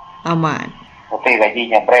gawak. Aman. Tapi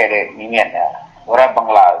gajinya berada mimian ya. Orang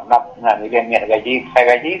Bangla nak dia mian gaji,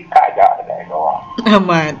 saya gaji kaja ada gawak.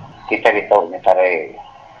 Aman. Kita itu nyari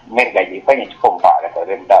mir gaji banyak cukup pak gitu,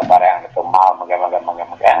 rendah barang itu mal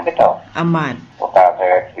magang gitu. Aman. Kita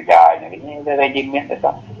kerjanya ini gaji mir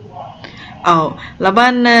gitu. Oh,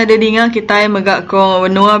 laban dedinga kita megak ko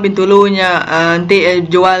benua Bintulunya nanti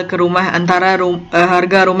jual ke rumah antara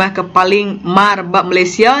harga rumah ke paling mar bab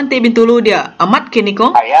Malaysia nanti Bintulu dia amat kini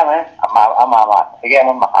ko? Ya amat. Iya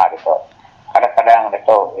mahal gitu. Kadang-kadang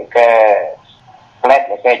itu ke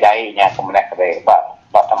flat ke jainya kemudian ke bak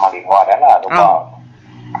tamali adalah rumah.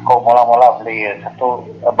 Aku mula-mula beli satu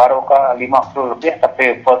baru ke 50 lebih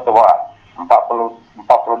tapi per tua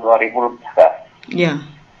 42,000 lebih dah. Ya.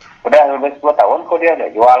 Udah lebih 10 tahun kok dia udah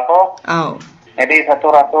jual kok. Oh. Jadi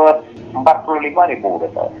 145,000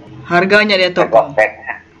 gitu. Harganya dia tu.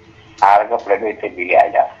 Harga flat itu beli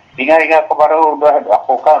aja. Tinggal aku baru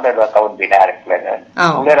aku kan udah 2 tahun bina hari flat.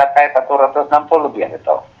 Oh. Udah rakai 160 lebih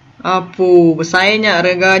gitu. Apu, besarnya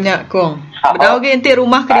harganya Kong. Bedau ge enti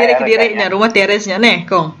rumah kediri-kedirinya, rumah teresnya nih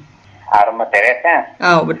Kong. Rumah teresnya.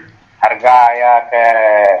 Oh, harga ya ke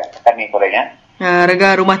tani kurenya.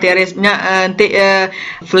 Harga rumah teresnya nanti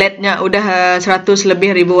flatnya udah 100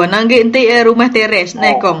 lebih ribuan. Nangge enti rumah teres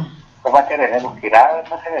nih Kong. Rumah teresnya kira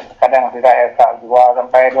kadang tidak jual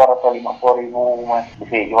sampai 250,000 mas.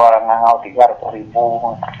 Bisa jual ngangau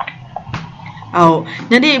 300,000. Oh,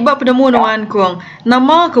 jadi bab penemu nuan Kong.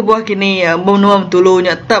 Nama kebuah kini benua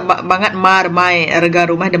Bintulunya tak banget mar mai harga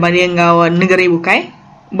rumah dibanding ngau negeri bukai.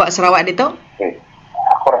 Bak Sarawak itu?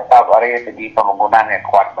 Aku rasa hari segi pembangunan yang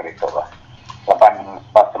kuat begitu lah.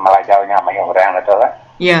 Lepas semalajaunya banyak orang itu lah.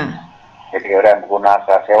 Ya. Jadi orang guna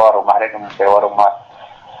sewa rumah dan sewa rumah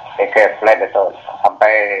flat itu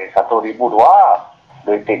sampai 1,200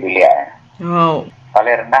 duit biliar. Oh.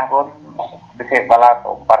 Paling rendah pun bisa balas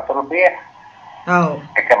 400 lebih. Oh.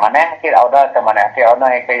 Ke mana kita ada ke mana kita ada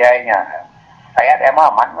ke jainya. Saya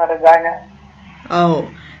aman harganya. Oh.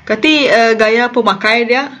 Kati gaya pemakai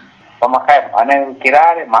dia? Pemakai, ane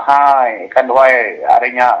kira mahal ikan dua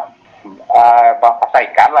harinya pasal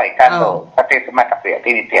ikan lah ikan tu. Tapi cuma tapi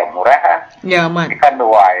ini tiap murah. Ya, aman. Ikan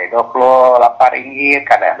dua RM28,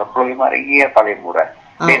 kadang RM25 paling murah.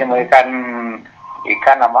 Ini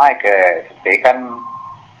ikan nama ikan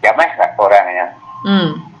jameh lah orangnya.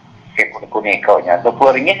 Kuning kaunya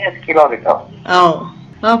RM20 sekilo gitu. Oh.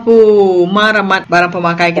 Apa maramat barang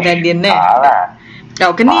pemakai kita din ni.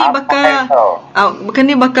 Kau keni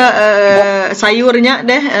baka sayurnya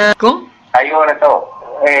deh kong? Sayur itu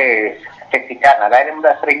sekitar ada yang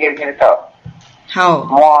mudah RM1 gitu. How?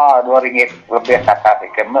 Semua RM2 lebih kata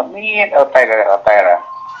ke memit otai.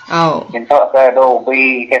 Oh. Untuk ke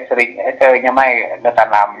dobi ke sering ke nyamai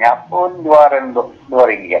tanamnya pun RM2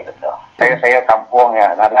 gitu. Saya kampung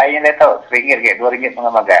ya. Nah lain itu RM1 RM2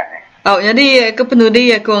 mengamagane. Oh, jadi kepenudi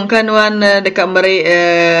aku kanuan dekat meri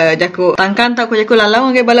jaku tangkan tak aku jaku lalau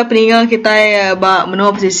ngai bala peninggal kita ba menua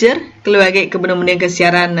pesisir keluar ke benar-benar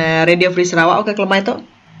kesiaran Radio Free Sarawak ke kelemah itu.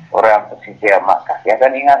 Orang pesisir mak ya kan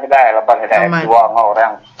ingat kita lepas ada dua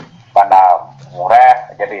orang pandai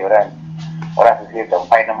murah jadi orang pesisir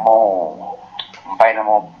sampai nemu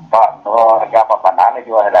pak harga apa pandai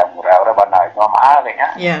jual ada murah orang pandai cuma mahal ya.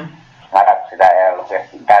 Ya. Ngarap sudah lebih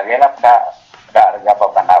tinggal ya lah harga apa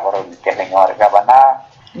pandai baru dikeling harga pandai.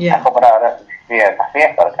 Ya. Aku pada dia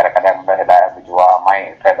kasih kadang-kadang ada berjual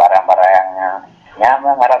mai barang-barang yang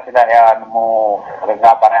nyaman ngarap sudah ya nemu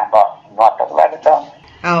harga barang apa ngotot lah itu.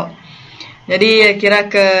 Oh. Jadi kira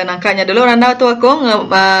ke nangkanya dulu randa tu aku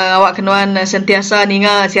awak kenuan sentiasa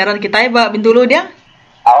ninga siaran kita ba Bintulu dia?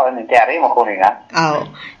 Oh, nanti hari mau kuningan. Oh.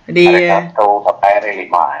 Jadi satu sampai hari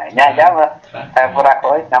 5. Nya jam saya pura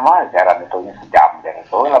koi nama siaran itu sejam deh.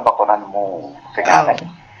 So lah bakonanmu sekarang.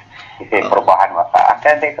 Isi perubahan masa.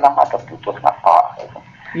 Ada kenapa terputus napa?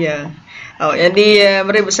 Ya. Oh, jadi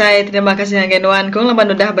mari besar terima kasih yang kenuan kong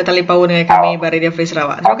laban udah bertelipau dengan kami di Radio Free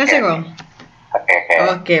Sarawak. Terima kasih kong.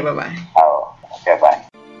 Okey, bye-bye. Oh, okay, bye.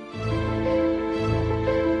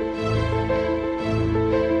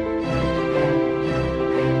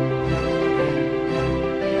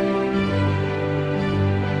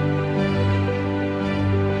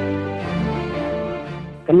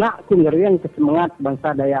 Kena aku ngeriang kesemangat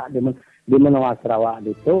bangsa Dayak di Menua Sarawak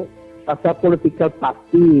itu pasal political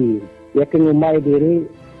party. Dia kengumai diri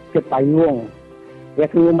ke payung. Dia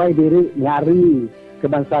kengumai diri nyari ke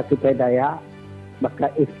bangsa kita Dayak.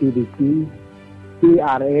 Maka FPDC,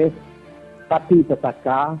 PRS, Parti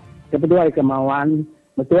Pesaka, Kepeduai Kemauan,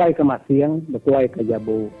 Betuai Kemasing, Betuai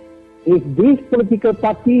Kejabu. If this political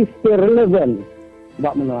party still relevant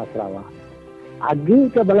buat Menua Sarawak,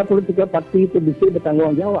 agi ke bala political party itu bisa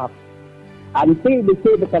bertanggungjawab. Anti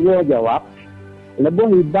bisa bertanggungjawab,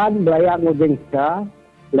 lebih iban belayak ngogengsa,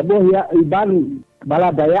 lebih iban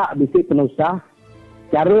bala Dayak bisa penusah,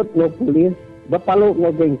 carut ngopolis, berpaluk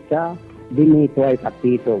ngogengsa, dini tuai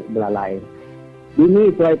parti itu belalai.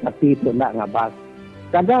 Dini tuai parti itu nak ngabas.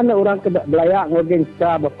 Kadang orang belayak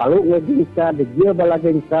ngogengsa, berpaluk ngogengsa, dia bala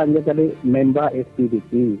gengsa dia tadi member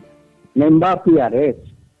SPDC, member PRS,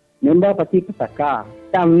 member Parti Pesaka.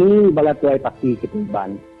 Kami bala tuai parti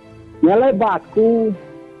ketiban. Nyalai baku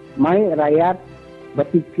mai rakyat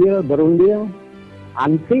berfikir berunding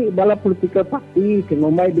anti bala political parti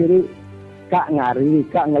kengumai diri kak ngari,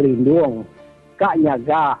 kak ngelindung, kak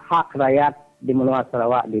nyaga hak rakyat di Menua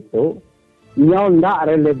Sarawak itu. Nyau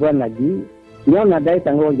ndak relevan lagi, nyau nadai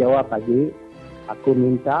tanggungjawab lagi. Aku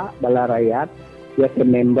minta bala rakyat ya ke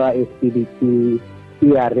member SPDC,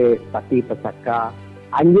 PRS, Parti Pesaka,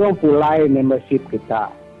 anjung pulai membership kita.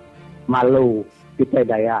 Malu kita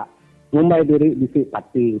Dayak. Ngumai diri di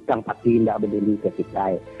parti, tang parti ndak berdiri ke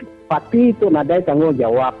kita. Parti itu nadai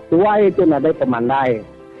tanggungjawab, tuai itu nadai pemandai.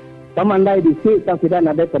 Pemandai di sini tang tidak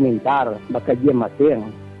nadai pemintar, bakal dia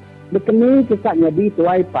masing. Bekeni kisahnya di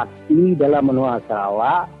tuai parti dalam Menua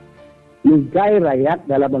Sarawak, nigai rakyat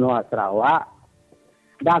dalam Menua Sarawak.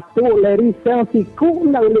 Datuk Leri Sensiku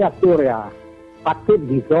nak liatur ya. Patut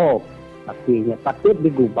disop partinya, patut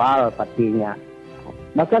digubal partinya.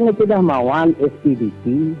 Bahkan itu dah mawan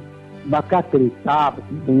SPDC, bakal cerita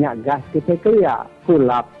minyak gas kita kaya.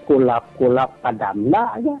 Kulap padam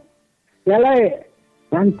lah aja. Yalah,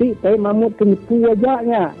 nanti saya mamut kenipu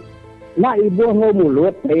wajaknya. Nak ibu ngau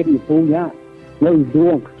mulut saya nipunya. Ngau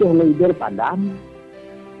hidung, kecuh ngau hidung padam.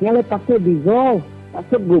 Yalah patut dissolve,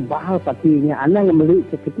 patut gubal partinya. Anak membeli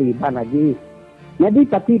seketiban lagi. Jadi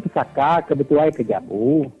parti Pesaka kebetulan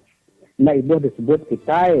kejabu. Nak ibu disebut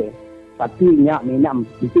kita. Partinya minat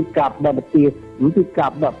mempikap betis,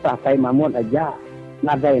 mempikap pasai mamut aja.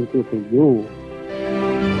 Nada yang setuju.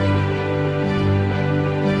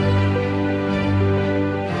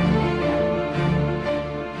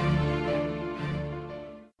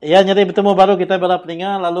 Ya, jadi bertemu baru kita bala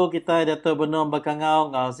peninga, lalu kita dato benum bakangau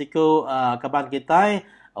siku kaban kita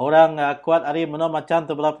orang kuat hari benum macam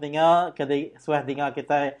tu bala peninga ke suah dengar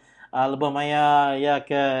kita lebih maya ya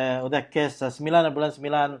ke udah kes 9 bulan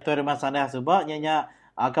 9 tu rumah sana sebab nyanya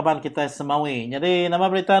kaban kita Semawi. Jadi nama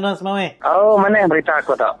berita non Semawi. Oh, mana berita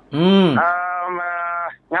aku tak?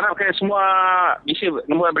 Ngarap ke semua bisi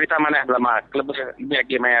nombor berita mana lama lebih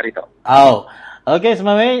lagi mai hari tu. Oh. Okey,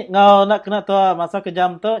 Semawi, ngau nak kena tu masa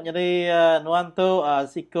kejam tu. Jadi nuan tu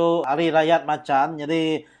siku hari rakyat macan.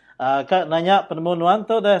 Jadi kak nanya penemu nuan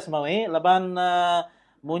tu dah Semawi, leban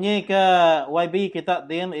bunyi ke YB kita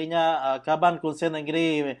din inya kaban kunsen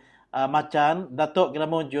negeri macan Datuk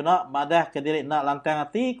Geramu Junak madah ke diri nak lantang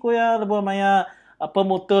hati ku ya lebu maya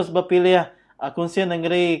pemutus berpilih kunsen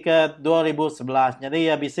negeri ke 2011. Jadi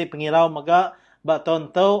ya bisi pengirau mega bak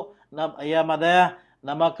tonto ya madah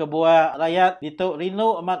nama kebuah rakyat dituk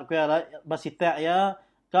rino amat ku basitak ya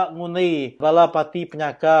kak nguni bala parti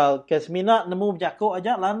penyakal ke semina nemu berjakuk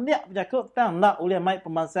aja landiak berjakuk tang nak ulih mai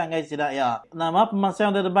pemansang ngai sidak ya nama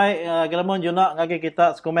pemansang dah baik Geramun Junak ngagi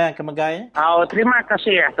kita sekumai ke megai. Oh, terima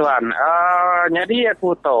kasih ya tuan. Jadi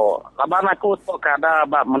aku tu laban aku tu kada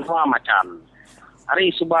bab menua macan hari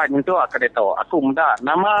subah nyentuh akade tu aku muda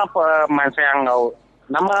nama pemansang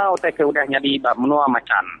nama utai ke udah jadi bab menua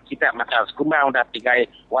macan. Kita macan sekumai udah tigai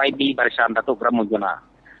YB barisan Datuk Geramu Junak.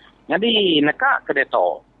 Jadi nekak ke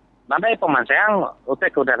deto. Nadai pemansang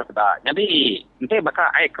utai ke udah kedak. Jadi nanti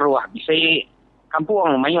bakal air keruah bisi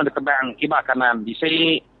kampung mayu de tebang iba kanan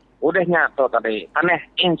bisi udahnya tu tadi.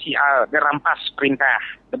 Tanah NCR dirampas perintah.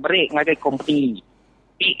 Diberi ngagai company.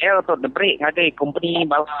 PL tu diberi ngagai company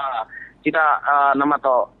bala tidak nama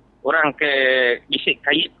tu orang ke bisik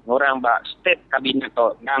kait orang bak state kabinet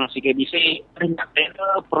tu yang sige bisik perintah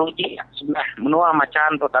tender projek sebelah menua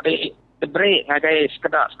macan tu tadi diberi ngagai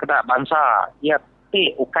sekedak bangsa ya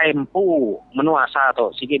ti ukai empu menua sa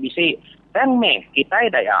tu sige bisik dan me kita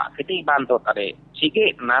daya kita bantu tadi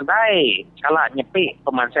sige nadai kala nyepi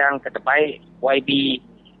pemansang ke depan YB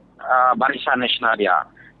Barisan Nasional dia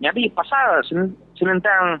jadi pasal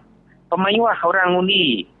senentang pemayuah orang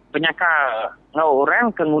undi penyakal ngau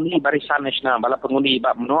orang kenguni Barisan Nasional bala pengundi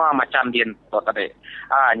bak menua macam dia tu tadi.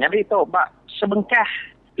 Jadi tu bak sebengkah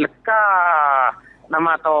leka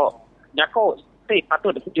nama tu jako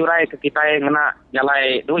patut jurai ke kita yang ngena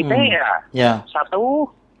jalai duit ya. Satu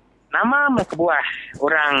nama kebuah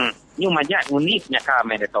orang new majak nguni penyakal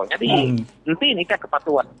mai tu. Jadi nanti nikah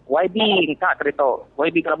kepatuan YB nikah kereta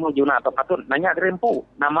YB Geramu Junak atau patut nanya gerempu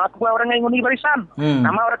nama kebuah orang yang nguni barisan.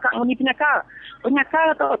 Nama orang kak nguni penyakal.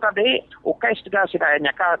 Penyakal tu tadi ukai sedar sidak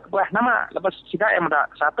nyakal kebuah nama lepas sidak yang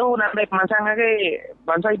ada satu nanti pemansang lagi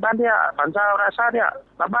bangsa iban dia bangsa rasa dia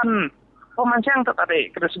laban pemansang tu tadi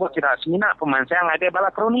kita sebut tidak semina pemansang ada bala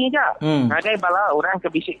kroni aja ada bala orang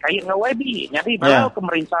kebisik kait dengan YB jadi bala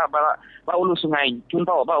pemerintah bala ulu sungai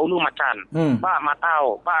contoh bala ulu macan bak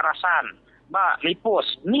matau bak rasan bak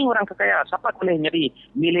lipus ni orang kekaya siapa boleh jadi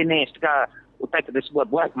milenial segala utai kita sebut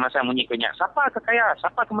buat masa munyi punya siapa kekaya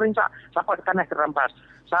siapa kemerintah siapa ke tanah kerampas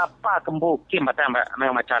siapa kembu kim batang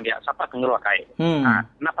macam dia siapa kengeruah kai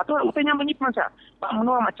nak patut utainya munyi masa pak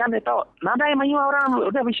menua macam dia tahu nadai mayu orang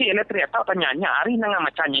udah bisi elektrik tahu tanya hari nanga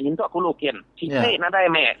macamnya nyentuh aku lukin cite nadai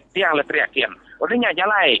me tiang elektrik kian udahnya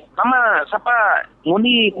jalai sama siapa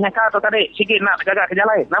nguni nyaka tu tadi sikit nak jaga ke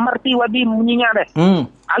jalai nomor ti wabi munyinya deh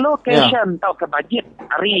allocation tau ke budget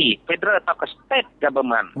hari federal tau ke state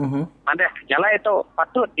government ada jalai tu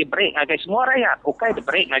patut diberi ngagai semua rakyat ukai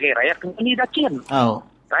diberi ngagai rakyat ke nguni dacin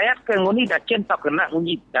rakyat ke nguni dacin tau kena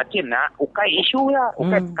nguni dacin nak ukai isu ya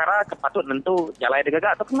ukai perkara kepatut nentu jalai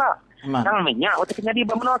degagak tu kena kang minyak waktu kenyadi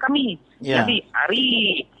bermenua kami jadi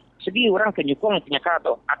hari segi orang kenyukung penyakal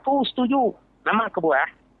tu aku setuju nama kebuah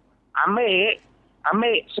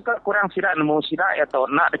ambil suka kurang sirat nemu sirat atau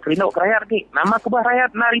nak dikerinok ke rakyat lagi nama kebuah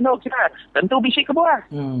rakyat nak rinok sirat tentu bisik kebuah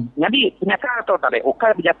jadi penyakal tu tadi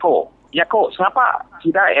ukai berjakuk siapa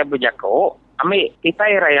sirat yang berjakuk ambil kita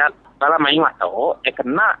rakyat dalam mayuat tu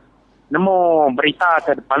kena nemu berita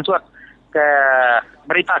ke depan suat ke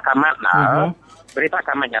berita kamat lah berita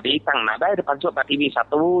kamat jadi tang nak ada depan suat TV 1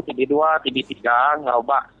 TV 2 TV 3 ngau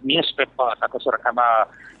bak newspaper atau surat khabar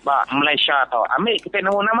ba Malaysia tau ambil kita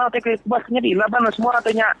nama kita buat jadi laban semua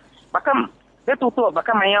tanya bahkan dia tutup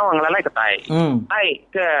bahkan mayawang lalai ketai ai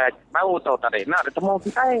ke bau tau tadi nak bertemu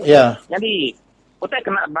kita jadi utai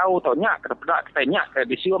kena bau tau nyak ke pedak kita nyak ke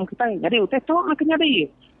disium kita jadi utai tu nak jadi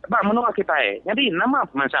ba menua kita jadi nama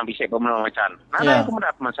pemansang bisa bermenua macam nada kemudian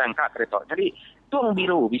pemansang kak kereta jadi tuang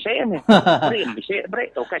biru bisa ni. Frame bisa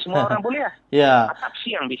break tu. Semua orang boleh lah. Ya. Atap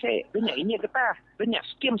siang bisa. Banyak ini getah. Banyak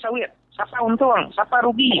skim sawit. Siapa untung, siapa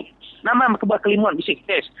rugi. Nama kebuah kelimuan bisa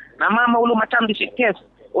kes. Nama maulu macam bisa kes.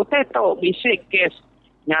 Utai tu bisa kes.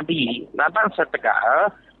 Nyabi. Laban setegak.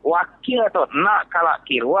 Wakil tu nak kalak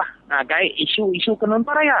kiruah. Gaya isu-isu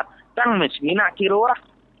kenonton rakyat. Tang mesti nak kiruah.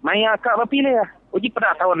 Maya kak berpilih lah. Uji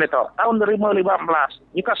pada tahun itu. Tahun 2015.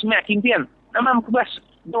 Jika semak kimpian. Nama mekebas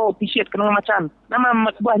do pisit kena macam. Nama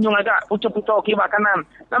mekebah nyung agak pucuk-pucuk kibak kanan.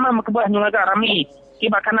 Nama mekebah nyung agak rami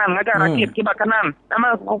kibak kanan. Agak rakit kibak kanan.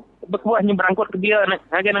 Nama mekebah nyung berangkut ke dia.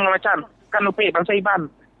 Agak dengan macam. Kan lupa bangsa Iban.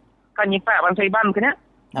 Kan nyipak bangsa Iban kena.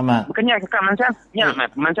 Amat. Bukannya kakak mancan. Ya,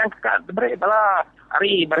 mancan kakak. Beri bala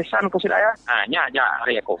hari barisan ko sila ya. Nya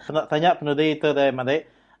hari aku. Tanya penudi itu dari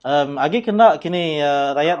Made. Agi kena kini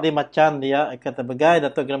rakyat di macan dia kata begai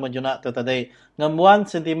datuk kena menjunak tu tadi ngembuan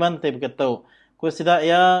sentimen te begitu ku sidak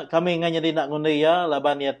ya kami nganya di nak ngundi ya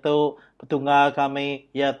laban ya tu petunggal kami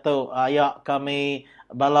ya tu ayak kami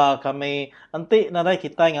bala kami nanti nadai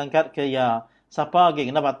kita ngangkat ke ya siapa lagi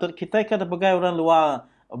kena patut kita kata begai orang luar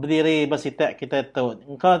berdiri bersitek kita tu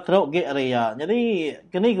engkau teruk ge ya jadi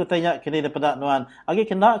kini ku tanya kini daripada nuan agi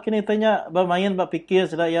kena kini tanya bermain berfikir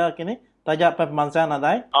sidak ya kini tajak pemansang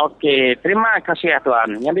nadai. Okey, terima kasih ya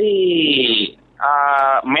Tuan. Jadi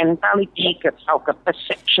mentality atau ke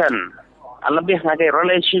perception lebih ngagai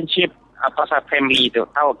relationship pasal family itu.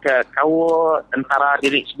 Tahu ke kau antara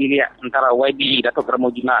diri sendiri antara YB Datuk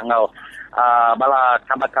Remujina ngau bala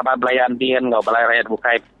kabar-kabar belayan dia ngau bala rakyat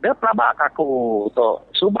bukai. Dia pelabak aku tu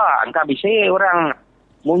subah angka bisa orang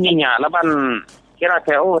munyinya laban kira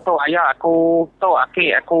ke tu ayah aku tu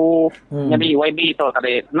aki aku jadi YB tu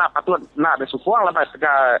tadi nak patut nak ada sukuang lah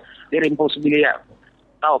pasal dirimpu sebilia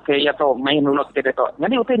tahu ke ya tu main dulu kita tu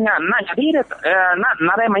jadi utenya nak jadi nak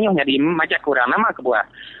nare main jadi majak kurang nama kebuah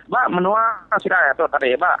ba menua sudah tu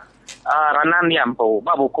tadi ba ranan diampu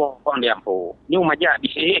ba buku pun diampu nyu majak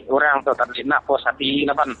bisi orang tu tadi nak pos hati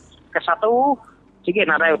laban ke satu sikit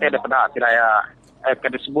nare utenya pada saya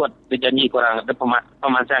disebut dijanji kurang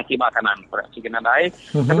pemansang kibak kanan sikit nadai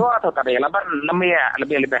kedua tu tadi laban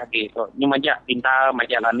lebih lagi tu nyu majak pinta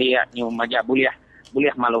majak lani nyu majak buliah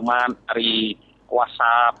maklumat hari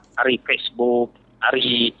WhatsApp hari Facebook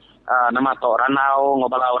hari nama tu ranau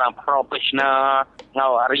ngobala orang profesional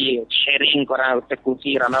ngau hari sharing kurang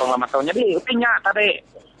kunci ranau nama tu jadi utenya tadi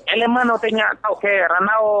elemen utenya tau ke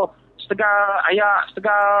ranau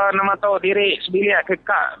setega nama tu diri sebilia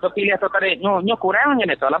kekak berpilih tu tadi nyo kurangnya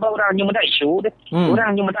ni tu laba orang nyo muda isu deh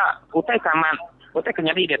orang nyo muda utai kaman utai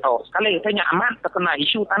kenyadi dia tu sekali utainya aman terkena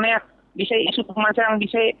isu tanah bisa isu pemansang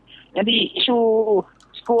bisa jadi isu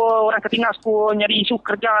sekolah orang ketinggal sekolah nyari isu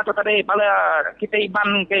kerja tu tadi bala kita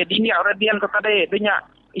iban ke dunia radian tu tadi dunia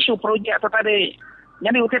isu projek tu tadi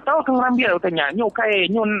jadi utai tahu kang rambil utainya nyo kai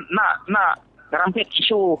nyo nak rampit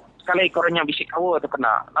isu sekali korangnya bisik kau tu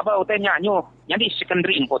kena. Apa utenya nyu jadi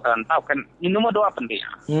secondary important tahu kan nombor 2 penting.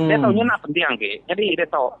 Dia tahu nyu nak penting ke. Jadi dia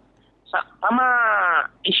tahu sama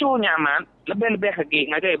isu nyaman lebih lagi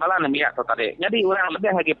ngagai bala nambia tu tadi. Jadi orang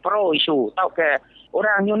lebih lagi pro isu tahu ke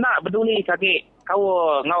orang nyu nak peduli kaki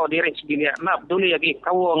kau ngau diri sendiri nak peduli lagi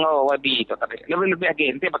kau ngau wabi tu tadi. Lebih lagi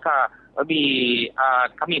nanti bakal lebih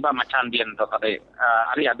kami ba macam dia tu tadi.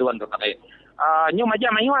 Hari aduan tu tadi. Nyu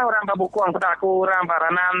macam mayu orang babukuang pada aku orang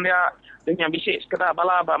baranan dia dengan bisik sekedar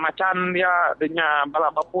bala macan dia dengan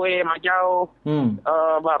bala bapue majau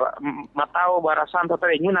matau barasan tu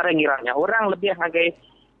tadi nyu nareng ngiranya orang lebih ngagai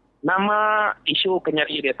nama isu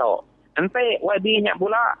kenyari dia tu ente YB nya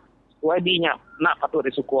pula YB nya nak patut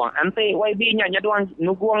disukuang ente YB nya nyaduang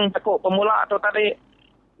nuguang tekuk pemula tu tadi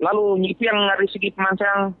lalu nyipiang dari segi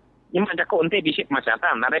pemansang nyemak jakuk ente bisik pemansang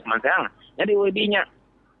tam narek pemansang jadi YB nya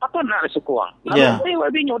patut nak disukuang. Lalu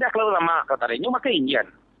YB nyu dah kalau lama kau tadi nyu makai Indian.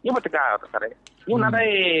 Nyu bertegar kau tadi. Nyu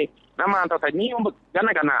nadai nama kau tadi nyu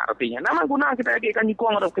gana-gana artinya. Nama guna kita lagi kan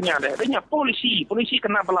nyikuang atau kenya ada. Adanya polisi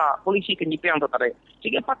kena bala, polisi kenyipiang tu tadi.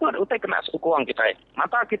 Jika patut utai kena sukuang kita.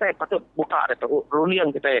 Mata kita patut buka ada tu runiang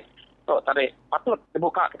kita. Tu tadi patut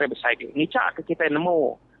dibuka kita besar. Nicak ke kita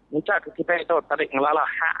nemu. Nicak ke kita tu tadi ngelala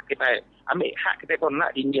hak kita. Ambil hak kita tu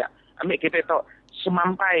nak di India. Ambil kita tu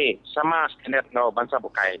semampai sama standard ngau bangsa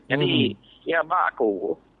bukai. Jadi ya ba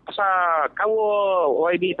aku pasal kau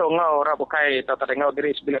YB tu ngau ora bukai tu tadi ngau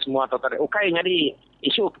diri sebelah semua tu tadi. Ukai jadi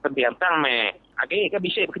isu kepentingan tang me. Agi ke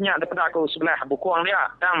bisa berkenyak daripada aku sebelah bukuang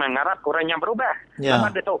dia. Tang mengarap kurangnya berubah.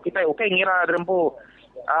 Sama dia tu kita ukai ngira derempu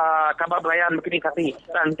kabar belayan begini kati.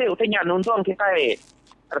 Nanti utanya nuntung kita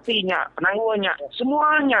artinya penangguhnya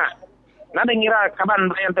semuanya. Nada ngira kabar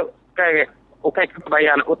belayan tu kayak ukai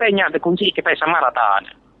kebayan utainya dikunci kita sama rata.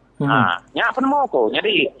 Nya penemu ko.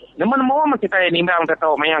 Jadi, naman mo kita nimbang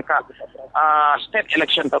tato maya ka state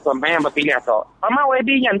election tato maya berpilih to. Pama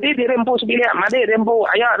wedi nyanti di rempu sebilia, made rempu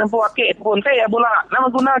aya rempu ake pun te ya bola. Nama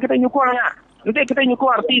guna kita nyukurnya. Nanti kita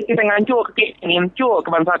nyukur arti kita ngancur ke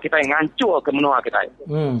bangsa kita ngancur ke menua kita.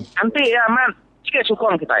 Nanti ya man, sikit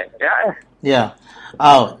sukong kita ya. Ya.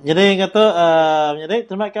 Jadi kata jadi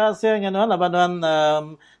terima kasih dengan laban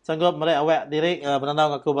sanggup mereka awak diri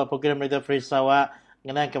berenang aku buat program Radio Free Sarawak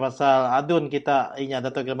mengenai ke pasal adun kita inya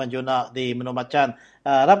Datuk German Juna di Menua Macan.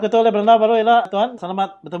 Harap ketua oleh berenang baru ialah tuan.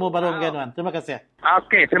 Selamat bertemu baru dengan tuan. Terima kasih.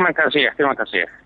 Okey, terima kasih.